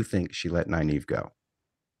do you think she let Nynaeve go?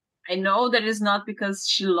 I know that it's not because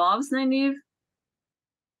she loves Nynaeve.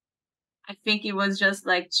 I think it was just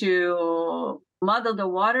like to muddle the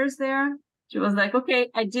waters there. She was like, okay,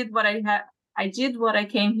 I did what I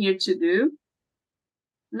came here to do.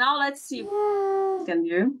 Now let's see what I can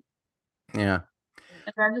do. Yeah.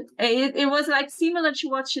 And it was like similar to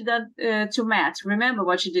what she did to Matt. Remember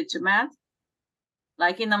what she did to Matt?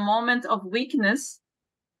 Like in a moment of weakness,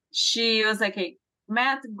 she was like, hey,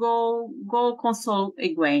 Matt, go console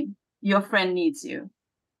Egwene. Your friend needs you.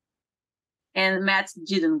 And Matt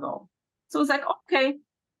didn't go. So it's like, okay,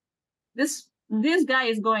 this guy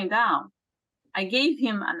is going down. I gave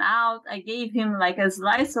him an out. I gave him like a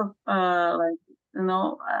slice of I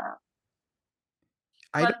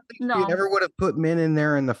don't think she ever would have put men in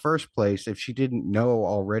there in the first place if she didn't know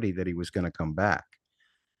already that he was going to come back.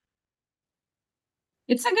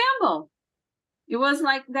 It's a gamble. It was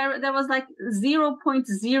like there was like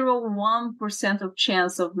 0.01% of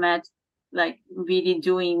chance of Matt like really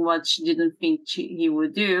doing what she didn't think he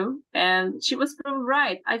would do, and she was proved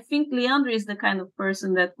right. I think Liandrin is the kind of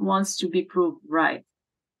person that wants to be proved right.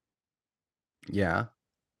 Yeah.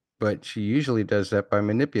 But she usually does that by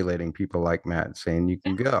manipulating people like Matt, saying you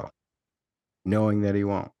can go, knowing that he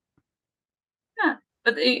won't. Yeah,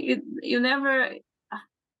 but you never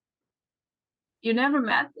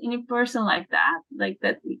met any person like that. Like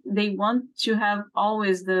that, they want to have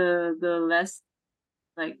always the last,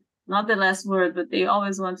 like not the last word, but they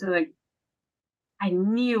always want to like. I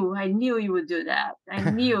knew you would do that.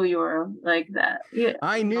 I knew you were like that. Yeah.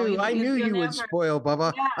 I knew you would spoil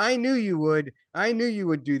Bubba. Yeah. I knew you would. I knew you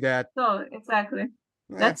would do that. So exactly.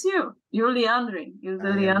 That's you. You're Liandrin. You're the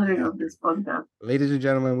Liandrin of this podcast. Ladies and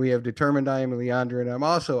gentlemen, we have determined I am Liandrin. I'm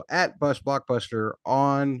also at Bus Blockbuster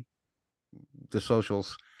on the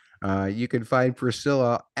socials. You can find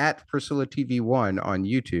Priscilla at Priscilla TV1 on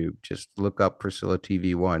YouTube. Just look up Priscilla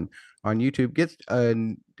TV1 on YouTube. Get a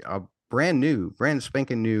brand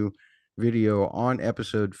spanking new video on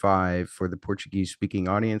episode 5 for the Portuguese speaking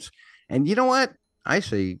audience. And you know what? I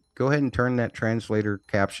say go ahead and turn that translator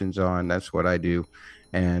captions on. That's what I do.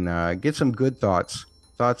 And get some good thoughts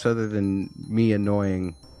other than me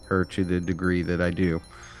annoying her to the degree that I do.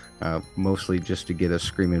 Mostly just to get us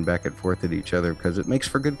screaming back and forth at each other because it makes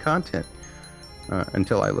for good content.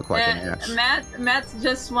 Until I look like an ass. Matt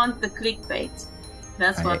just wants the clickbait.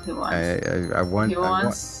 That's what he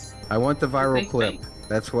wants. I want the viral clip.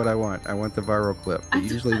 That's what I want. I want the viral clip. But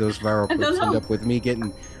usually those viral clips end up with me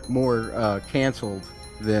getting more canceled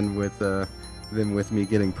than with me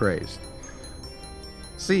getting praised.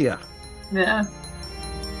 See ya. Yeah.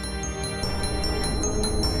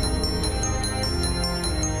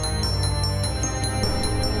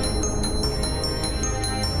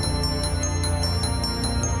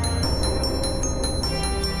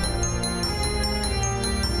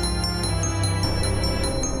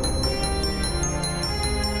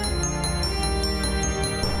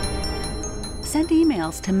 Send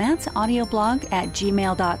emails to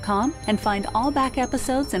mattsaudioblog@gmail.com and find all back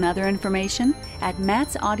episodes and other information at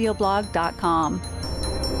mattsaudioblog.com.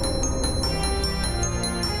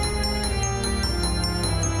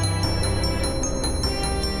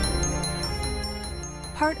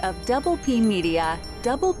 Part of Double P Media,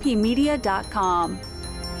 doublepmedia.com.